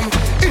boy thing.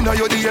 You know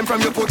you DM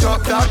from you put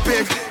up that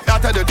pic.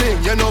 That are the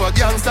thing, you know a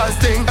gangster's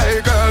thing.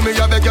 Hey girl, me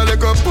a beg you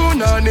like a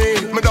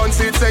punani. Me don't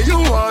see it say you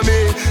want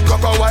me.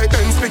 Cock a white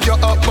and speak you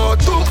up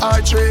about 2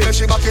 or 3.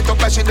 She back it up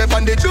and she dip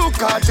on the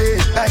Ducati.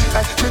 Hey,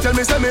 she tell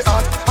me say me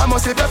hot, I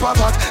must say pepper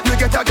pot. Me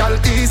get a gal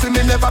easy,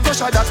 me never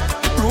pressure that.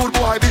 Rude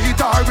boy beat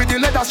her with the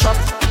leather strap.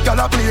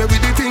 Gal a play with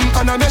the thing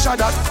and I measure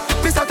that.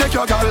 Mister take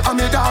your gal and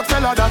me dog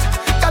fella that.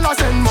 Gal a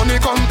send money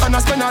come and I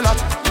spend a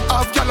lot.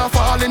 Have gal a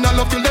fall in a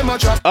love till them a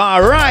drop.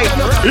 Alright,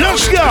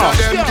 let's go.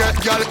 Them get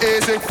gal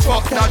easy,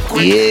 fuck that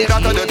quick. Yeah.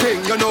 That are the thing,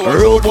 you know a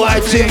rude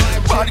boy thing.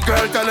 Bad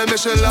girl telling me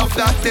she love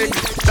that dick.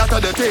 That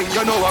are the thing,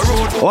 you know a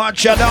rude boy.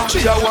 Watch out now.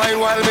 She a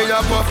wine while me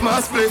a puff my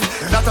split.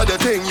 That are the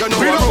thing, you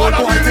know a rude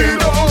boy thing.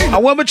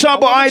 And when we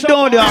talk about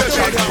Idonia,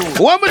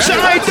 when we say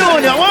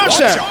Idonia, what's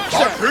that?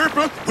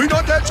 People, we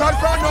don't take chat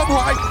from no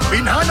boy.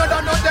 We not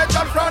take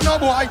chat from no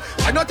boy.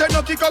 I not take no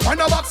kick up on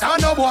no box on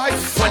no boy.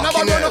 When I'm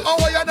going to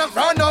hour you not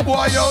from no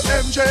boy. Yo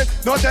MJ,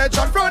 no take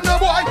chat from no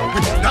boy.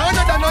 No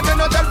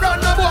take from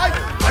no boy.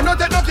 I not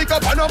take no kick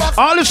up on no box.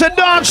 All is a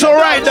dance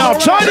right now.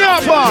 Turn it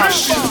up,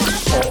 boss. Yo,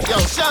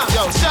 Sha.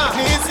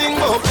 Me sing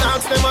bout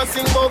dance, them a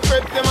sing bout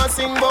prep, them a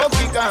sing bout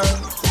kicker.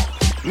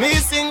 Me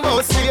sing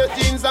bout straight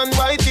jeans and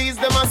white tees,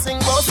 them a sing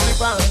bout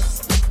slippers.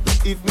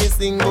 If me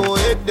sing bout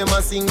head, them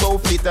a sing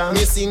bout flitter.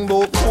 Me sing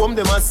bout comb,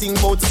 them a sing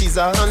bout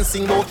scissor. And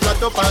sing bout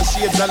flat up and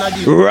shades and a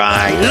dip.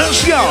 Right,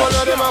 let's go.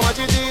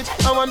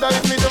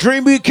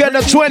 Dream Weekend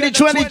of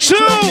 2022.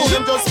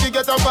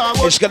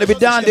 It's gonna be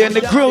down there in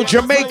the Grill,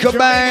 Jamaica,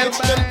 man.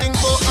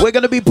 We're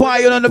gonna be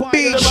partying on the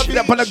beach,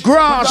 up on the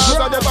grass.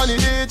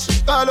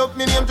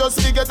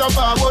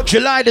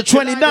 July the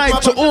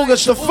 29th to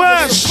August the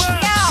 1st.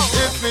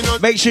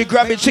 Make sure you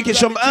grab your tickets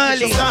from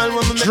early.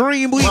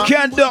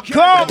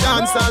 DreamWeekend.com.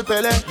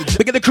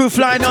 Look at the crew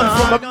flying on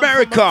from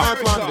America,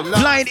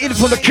 flying in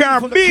from the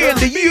Caribbean,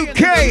 the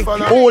UK,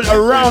 all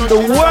around the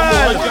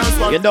world.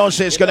 You know,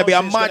 so it's gonna be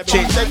a mad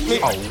thing.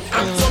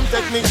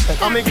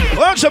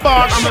 What's the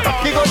boss?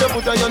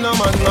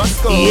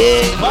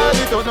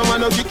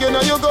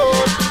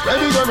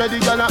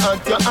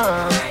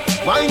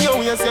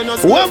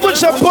 What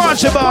was the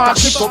party,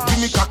 boss?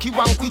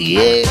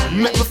 Yeah.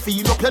 Make me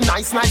feel up your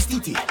nice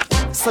titty.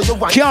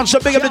 Can't so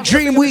big up the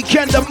Dream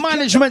Weekend, the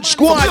management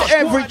squad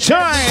every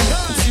time.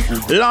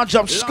 Launch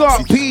up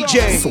Scott,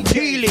 PJ,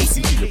 Healy,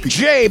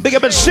 Jay, big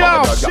up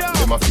yourself.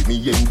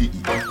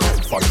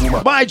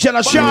 Bye,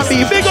 Jenna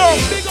Sharpie, big up.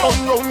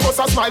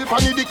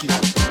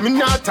 Me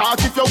not talk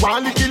if you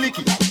want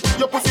licky.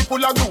 Your pussy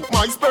full of glue,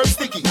 my sperm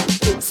sticky.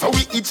 So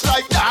we eat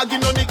like dog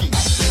in a nicky.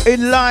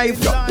 In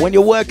life, when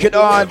you're working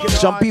hard,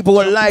 some people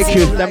will like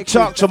you. Them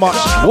talk too much.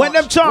 When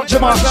them talk too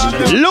much,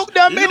 look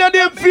them in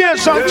their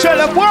face and tell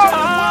them what.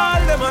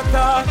 All them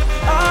attack,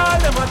 all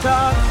them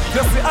attack.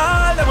 You see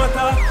all them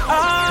attack.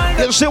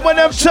 You see when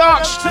them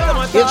talk.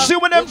 You see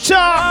when them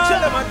talk.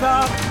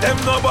 Them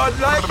no bad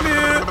like me,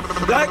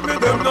 them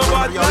no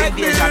bad like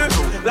me.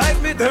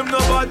 Like me, them no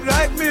bad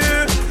like me.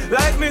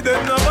 Like me,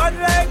 them no bad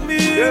like me.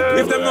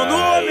 If them no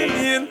know me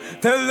mean,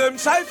 tell them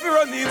try to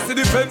run in. See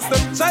the fence,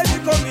 them try to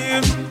come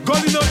in.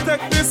 God, you don't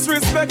take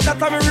disrespect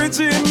that I'm a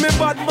regime. Me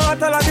bad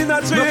mortal and in a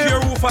dream. Look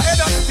your roof ahead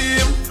of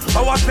steam. I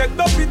want to take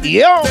the pity.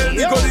 Tell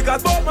the God he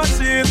got bought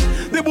machine.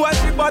 The boy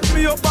he bought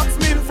me up, box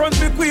me in front of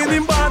the queen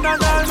in band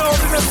and all know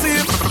in the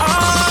team.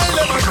 All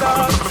them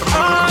attack,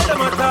 all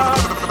them attack.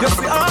 You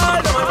see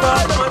all them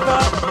attack,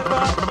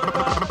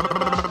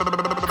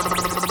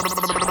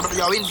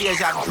 Yo,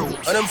 invasion crew.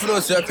 And them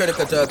flows say a credit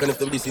attack, and if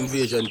them this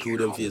invasion crew,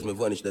 them face me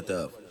vanish that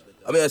off.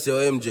 I mean I say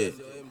MJ,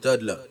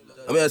 Toddler.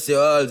 I mean I say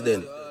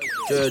Alsden,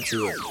 Church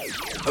Road.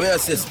 I mean I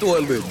say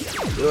Stonebridge.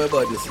 You know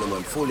about this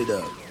man, fully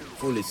down.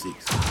 Fully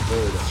 6.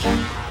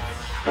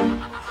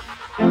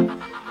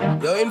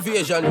 Your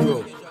invasion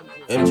crew.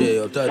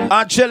 MJ,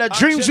 Angela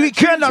Dreams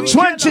Weekend on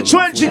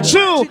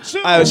 2022.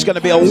 It's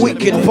gonna be a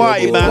wicked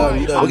vibe,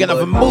 man. We're gonna have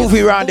a movie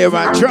around there,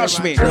 man.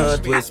 Trust me.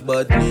 Northwest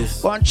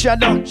badness.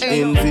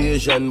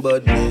 Invasion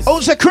badness.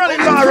 Who's the chronic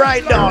line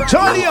right now?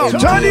 Turn you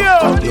up, turn you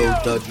up. Yo,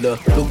 Toddler,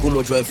 look how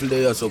much rifle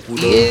they are so pull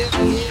up.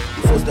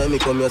 The first time me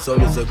come here, so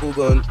me say,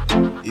 Kugan.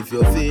 If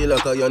you feel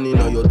like a yan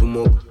in you to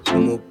mop,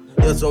 come up.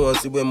 Yeah, someone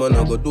see where man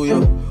I go do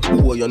you.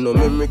 Who you no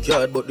memory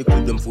card, but the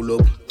clip them full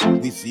up.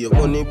 We see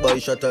money buy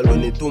shuttle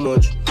when it too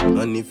much.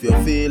 And if you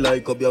feel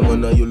like up your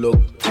man you look,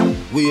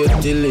 wait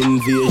till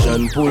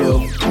invasion pull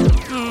up.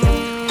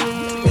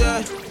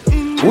 Yeah.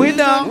 We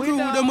now.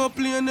 Them up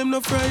playing them no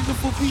frightened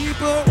for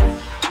people.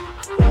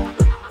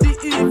 The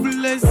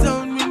evil is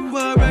sound in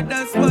war,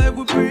 that's why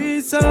we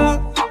praise her.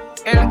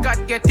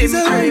 Elgat get him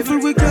rifle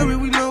we carry,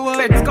 we know what.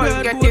 Let's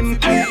go get him.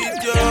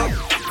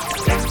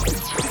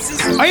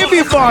 Are you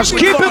being boss?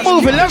 Keep it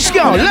moving, let's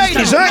go.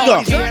 Ladies, I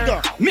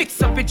go.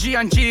 Mix up a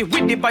G&G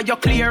with the bio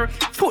clear.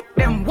 Put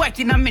them white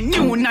in a me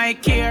new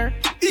Nike Air.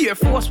 Air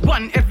Force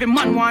One, every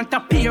man want a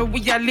pair.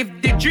 We a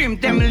live the dream,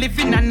 them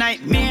living a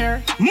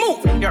nightmare.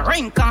 Move, your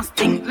rain can't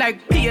stink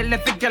like pale.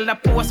 Every girl a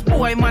post,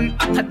 boy man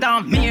at a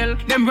damn meal.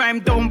 Them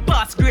rhyme down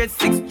pass grade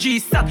 6G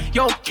sat.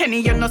 Yo Kenny,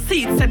 you no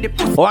see it, said the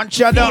pussy. One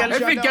shot down.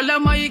 Every girl a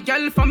my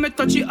girl, from me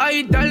touch your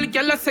idol.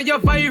 Girl a say you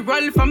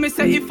viral, from me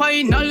say you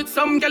final.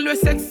 Some girl we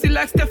sexy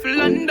like Steph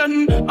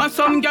London, and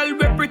some girl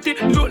we pretty,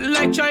 look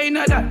like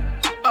China that.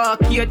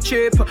 Arcade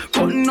shape,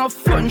 putting off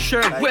front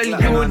shirt, well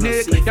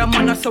unique. Your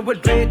man a so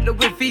with red,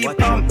 Louis V,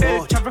 pump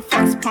it, travel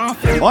fast,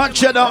 pump it.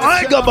 Watch it now,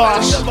 I go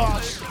boss.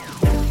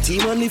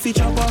 Team on the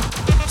feature chopper,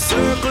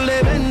 circle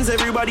events,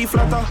 everybody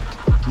flatter.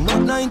 Mach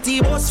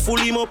 90 bus, full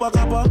him up a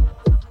copper.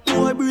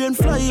 Boy brain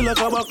fly like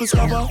a buckle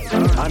scupper.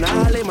 And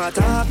all them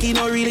attack, it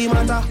no really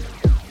matter.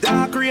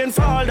 Dark rain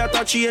fall, that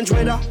a change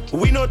weather.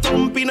 We no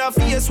thump in a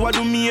face, what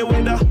do me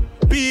weather?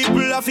 People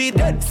have it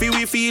dead, feel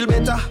we feel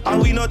better.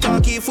 And we no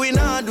talk if we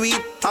not do it.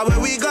 And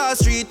when we go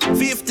street,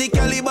 50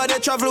 caliber they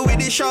travel with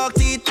the shark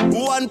teeth.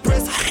 One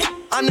press,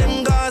 and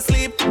them go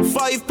sleep.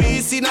 5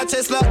 piece in a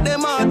chest like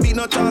them heart. We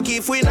no talk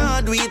if we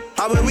not do it.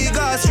 And when we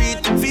go street,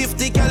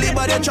 50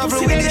 caliber they travel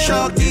with the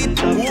shark teeth.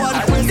 One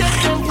press,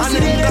 and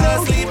them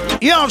go sleep.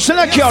 Yo,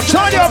 select your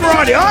turn your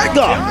body, I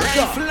go.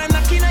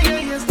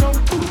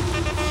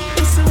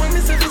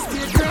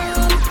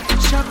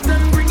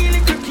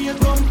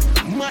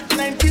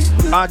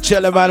 I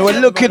tell you, man, we're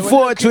looking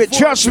forward to it,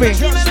 trust me.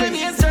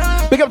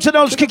 Big up to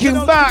those kicking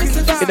back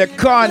in the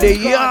car, in the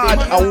yard,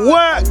 at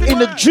work, in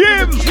the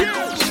gym.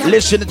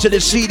 Listening to the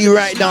CD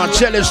right now,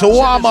 tell us to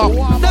warm up.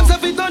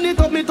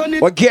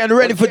 We're getting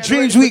ready for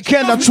Dreams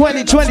Weekend of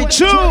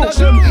 2022.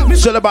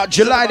 It's all about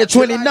July the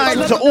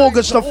 29th to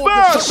August the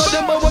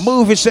 1st.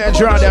 Movie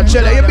sets around there,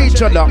 tell you, you beat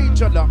each other.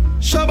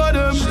 Shabba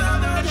them,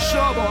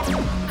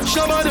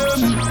 shabba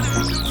them.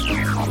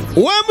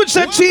 When we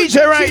say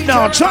TJ right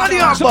now, turn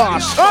your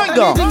boss. I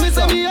go.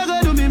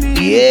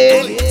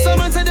 Yeah.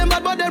 Someone said them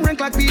bad, but them rank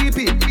like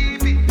pee-pee.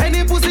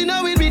 Any pussy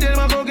now with me, them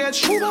a go get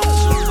sugar. Well,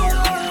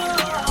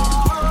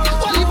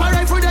 if I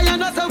ride for the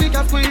yard, that's how we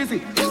can squeeze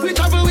it. We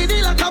travel with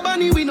it like a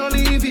bunny, we no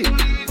leave it.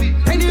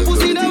 Any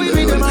pussy now with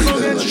me, them a go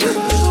get sugar.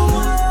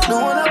 The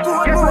one I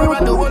put more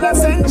and the one I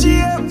send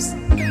James.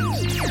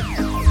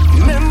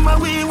 Remember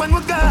we when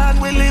we're gone,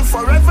 we live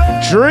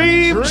forever.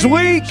 Dreams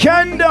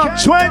Weekend of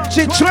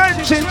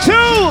 2022.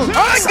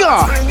 I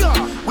got.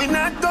 We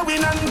not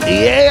going under.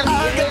 Yeah.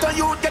 Get a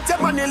youth, get your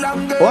money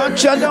longer.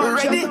 Watch out now.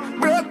 Ready,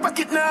 broke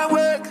pocket now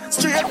work.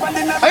 Straight on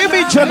the I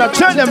mean, turn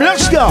them,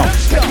 let's go.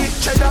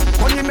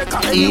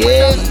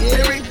 Yeah.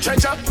 Perry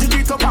treasure, dig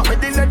it up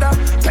with the leather.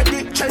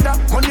 Petty cheddar,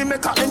 money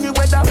maker any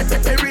weather.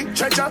 Perry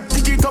treasure,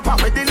 dig it up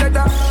with the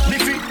leather.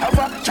 Liffy, have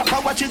a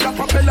chopper, watch it a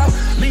propeller.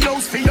 Me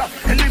nose fear,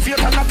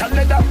 elevator not a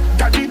leather.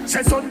 Daddy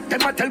says son,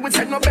 them a tell we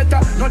say no better.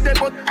 No they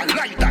but I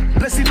like that.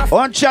 Blessing of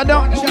watch out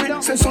now.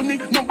 Say sonny,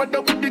 no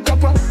better with the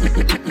copper.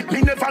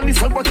 Me never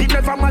listen, but it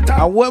never matter.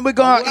 And when we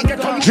got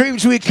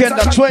Dreams Weekend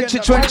of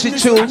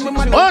 2022,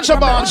 watch a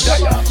boss.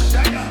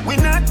 We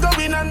not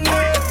going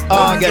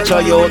under. Get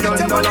your youth.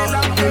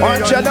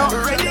 Watch out now.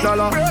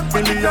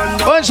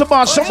 Watch a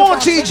boss. Some more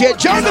TJ.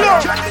 Jungle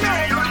up.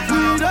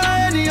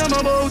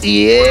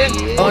 Yeah.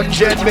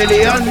 $100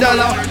 million.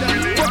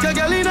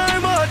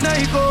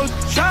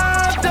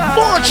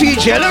 More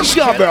TJ. Let's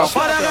go, bro.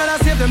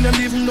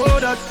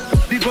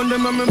 The gun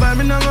them and me buy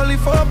me not only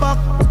for back.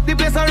 The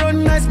place I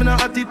run nice, me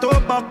not at it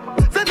top back.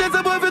 Sentence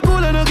a boy fi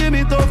cool and no give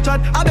me tough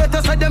chat. I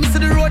better say them see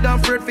the road and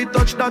afraid fi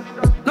touch that.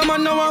 No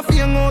man now want fi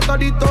hang out of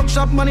the talk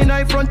shop. Man in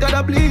the front of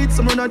the bleed,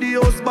 some run of the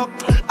house back.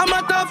 I'm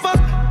a tough fuck.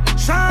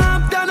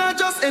 Sharp than a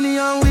just any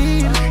and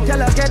weed.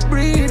 Y'all get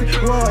breed.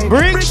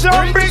 Bring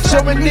some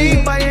we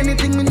need. Buy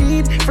anything we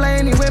need. Fly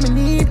anywhere we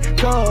need.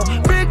 Go.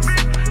 Bricks.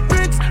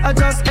 I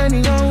just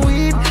any and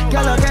weed.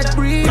 Y'all get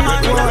breed.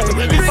 Buy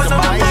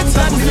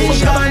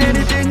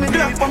anything we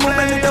need. From my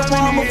belly, the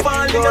warm of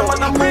fall. You know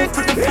when I move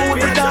with the food.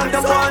 Down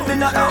the wall, me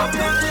not help.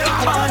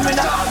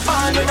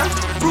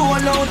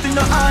 Roll out in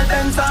the hall,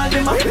 dance all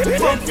them a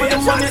fuck for the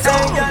money,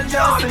 hey, girl,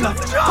 just in a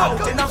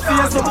out in a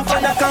face, so before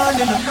the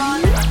corner.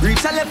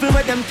 Reach a level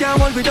where them can't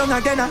hold we down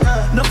again.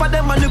 Enough of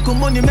them a look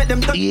money, make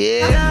them talk.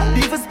 Yeah.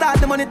 Even start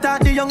the money,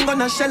 talk the young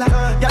gonna shella.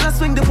 Y'all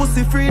swing the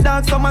pussy free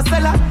dogs from a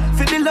cellar.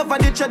 Feel the love of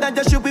the cheddar,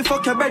 just should be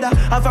fuck your brother.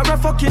 Have a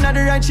fucking at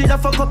the right, she da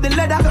fuck up the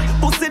leather.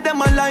 Pussy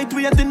them a light,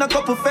 we ain't in a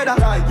couple feather.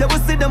 Yeah, we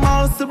see them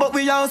hustle, but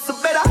we also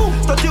better.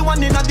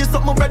 31 in a this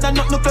up, my brother,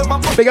 not no clever.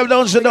 Big up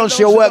those who don't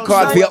you work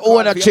hard for your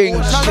own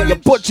things. You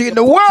put in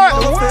the work.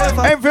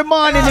 Every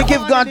morning you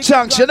give God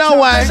thanks, you know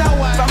why?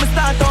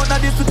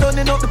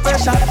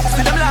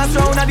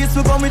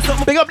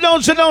 Big up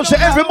those who don't you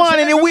every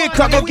morning you wake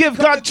up and give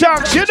God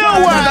thanks, you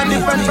know why?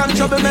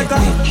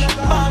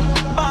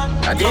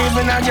 And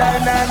even a girl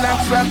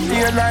that flap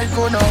here like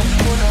Uno.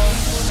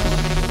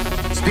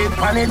 Spit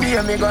on the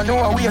day, me gon'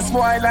 know we a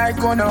spoil like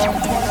Uno.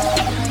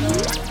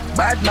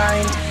 Bad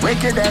mind,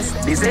 wickedness,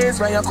 disease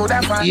where you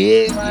coulda find.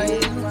 Yeah.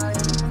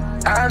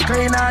 All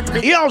clean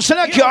out. Yo,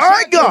 select your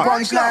anger.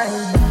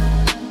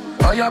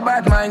 Oh, your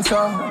bad mind,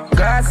 so.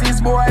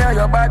 Glasses, boy, oh,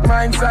 your bad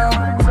mind, so.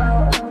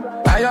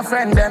 Are your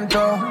friend them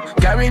too?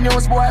 Carry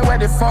news, boy, where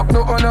the fuck do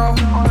you know?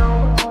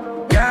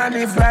 Can't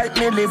live like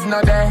me, live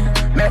no day.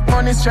 Make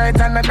money straight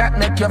and that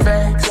make you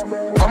vex.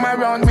 Come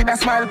around with a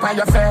smile on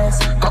your face.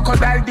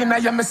 Crocodile dinner,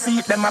 you me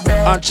see them a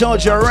bed. I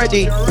told you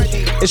already,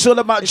 it's all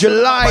about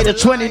July the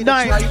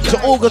 29th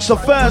to August the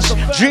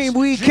 1st. Dream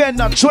Weekend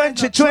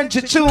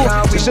 2022.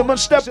 It's a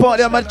step out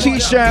there, my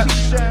t-shirt.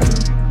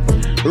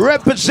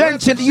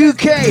 Representing the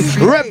UK,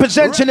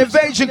 representing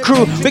Invasion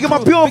Crew. Big up my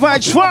Pure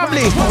Vibes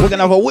family. We're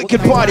gonna have a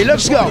wicked party.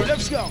 Let's go.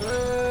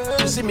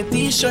 You see me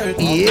t-shirt.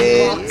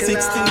 Yeah.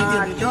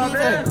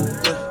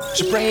 16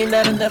 she praying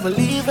that I never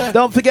leave her.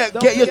 Don't forget,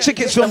 get your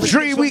tickets from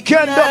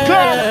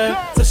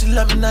dreamweekend.com. So she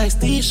love a nice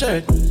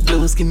t-shirt.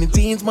 Blue skinny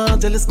jeans,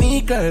 Margiela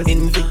sneakers.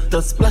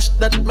 Invictus splash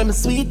that make me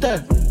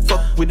sweeter.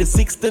 Fuck with the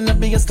 16 I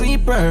be a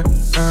sleeper.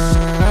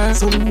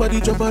 Somebody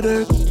drop a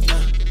dirt.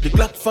 The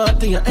Glock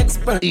 40 an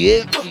expert.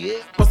 Yeah.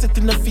 Bust it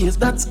in the face,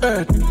 that's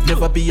earth.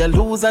 Never be a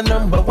loser,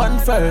 number one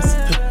first.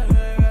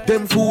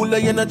 Them fool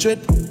in a dread.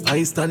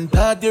 I stand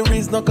hard, there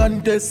is no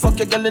contest. Fuck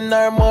your girl in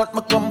her mouth,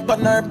 my cum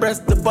on her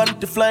breast. The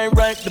panty flying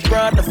right, the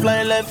bra the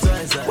flying left.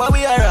 Where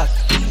we are at?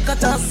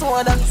 Got a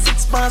soda,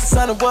 6 months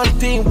and one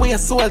thing, we a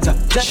soldier.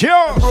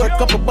 Sure. Broad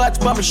couple batch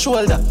by my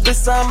shoulder.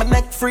 This on my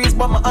neck freeze,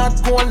 but my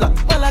heart cold.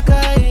 Well, I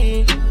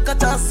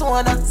got a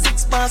soda,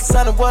 6 months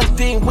and one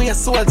thing, we a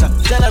soldier.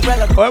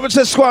 General. Where was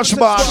the squash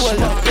boss?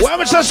 Where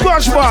was the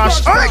squash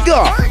boss? I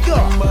go.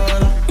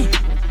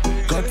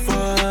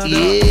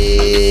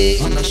 Yeah.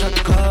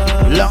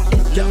 Long.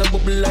 When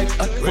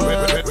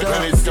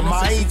it's the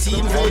mighty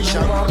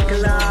invasion.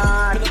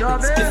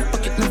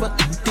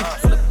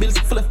 Full of bills,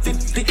 full of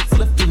 50,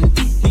 full of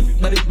 20.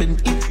 But it been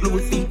it,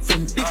 Louis V,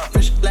 Fendi,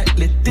 fresh like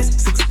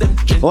lettuce, 6 them.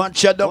 One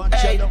shadow.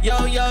 Hey, yo,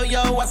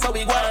 what's how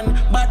we want?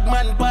 Bad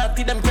man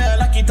party, them girl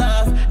like it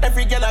off.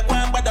 Every girl like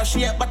one, but the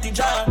shape, but the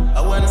jaw.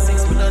 I wanna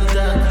 6 million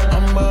jaw.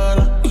 I'm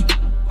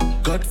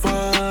baller,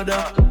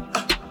 Godfather.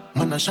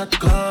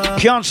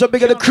 Can't so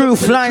big of the crew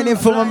flying in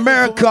from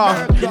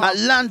America,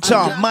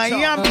 Atlanta,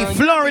 Miami,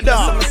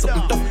 Florida.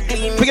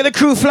 Big of the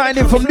crew flying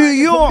in from New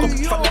York.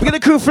 Big of the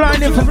crew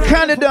flying in from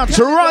Canada,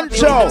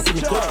 Toronto.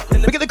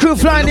 Big of the crew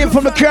flying in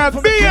from the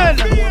Caribbean.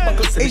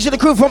 Each of the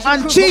crew from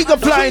Antigua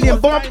flying in,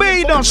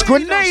 Barbados,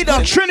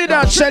 Grenada,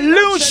 Trinidad, St.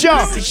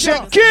 Lucia,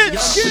 St.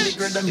 Kitts.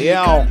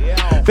 Yo.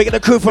 Big of the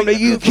crew from the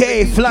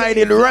UK flying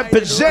in,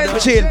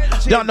 representing.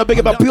 Down the big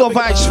about Pure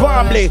Vibes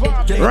family.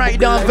 Right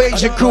down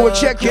Invasion Crew, we're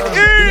checking in.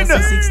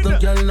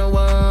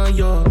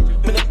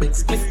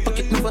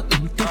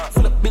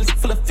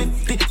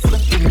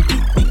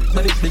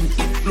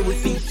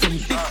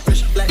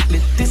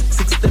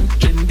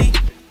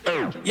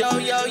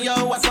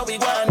 Yo, what's how we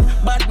want?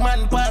 Bad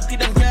man party,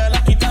 them girl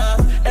like it off.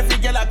 Every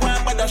girl like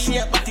one, but the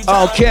shape, but the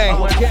Okay.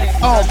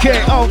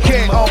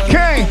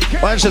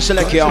 Why don't you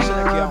select y'all?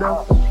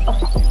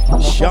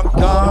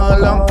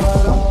 Shakala.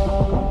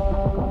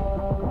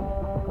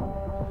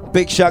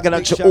 Big shout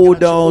out to all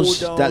those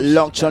that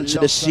locked onto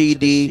the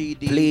CD.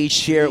 Please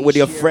share it with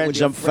your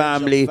friends and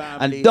family.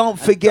 And don't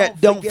forget,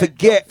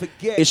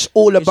 it's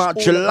all about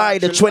July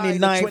the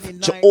 29th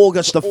to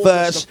August the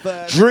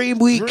 1st. Dream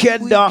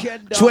Weekender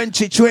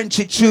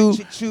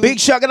 2022. Big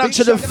shout out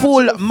to the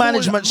full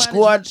management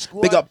squad.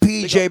 Big up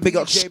PJ, big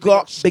up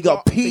Scott, big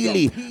up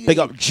Peely, big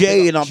up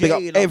Jay, and big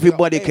up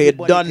everybody can you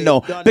done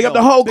know. Big up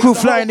the whole crew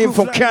flying in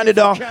from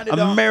Canada,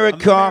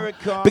 America.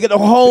 Big up the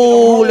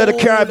whole of the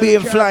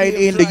Caribbean flying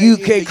in, the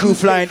UK crew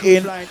flying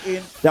in.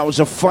 That was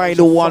a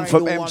final one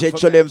from MJ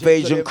to the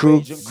Invasion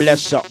Crew.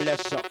 Bless up.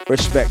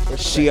 Respect.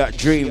 See ya.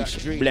 Dreams.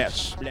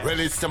 Bless. Well,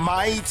 it's the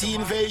mighty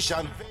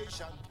invasion.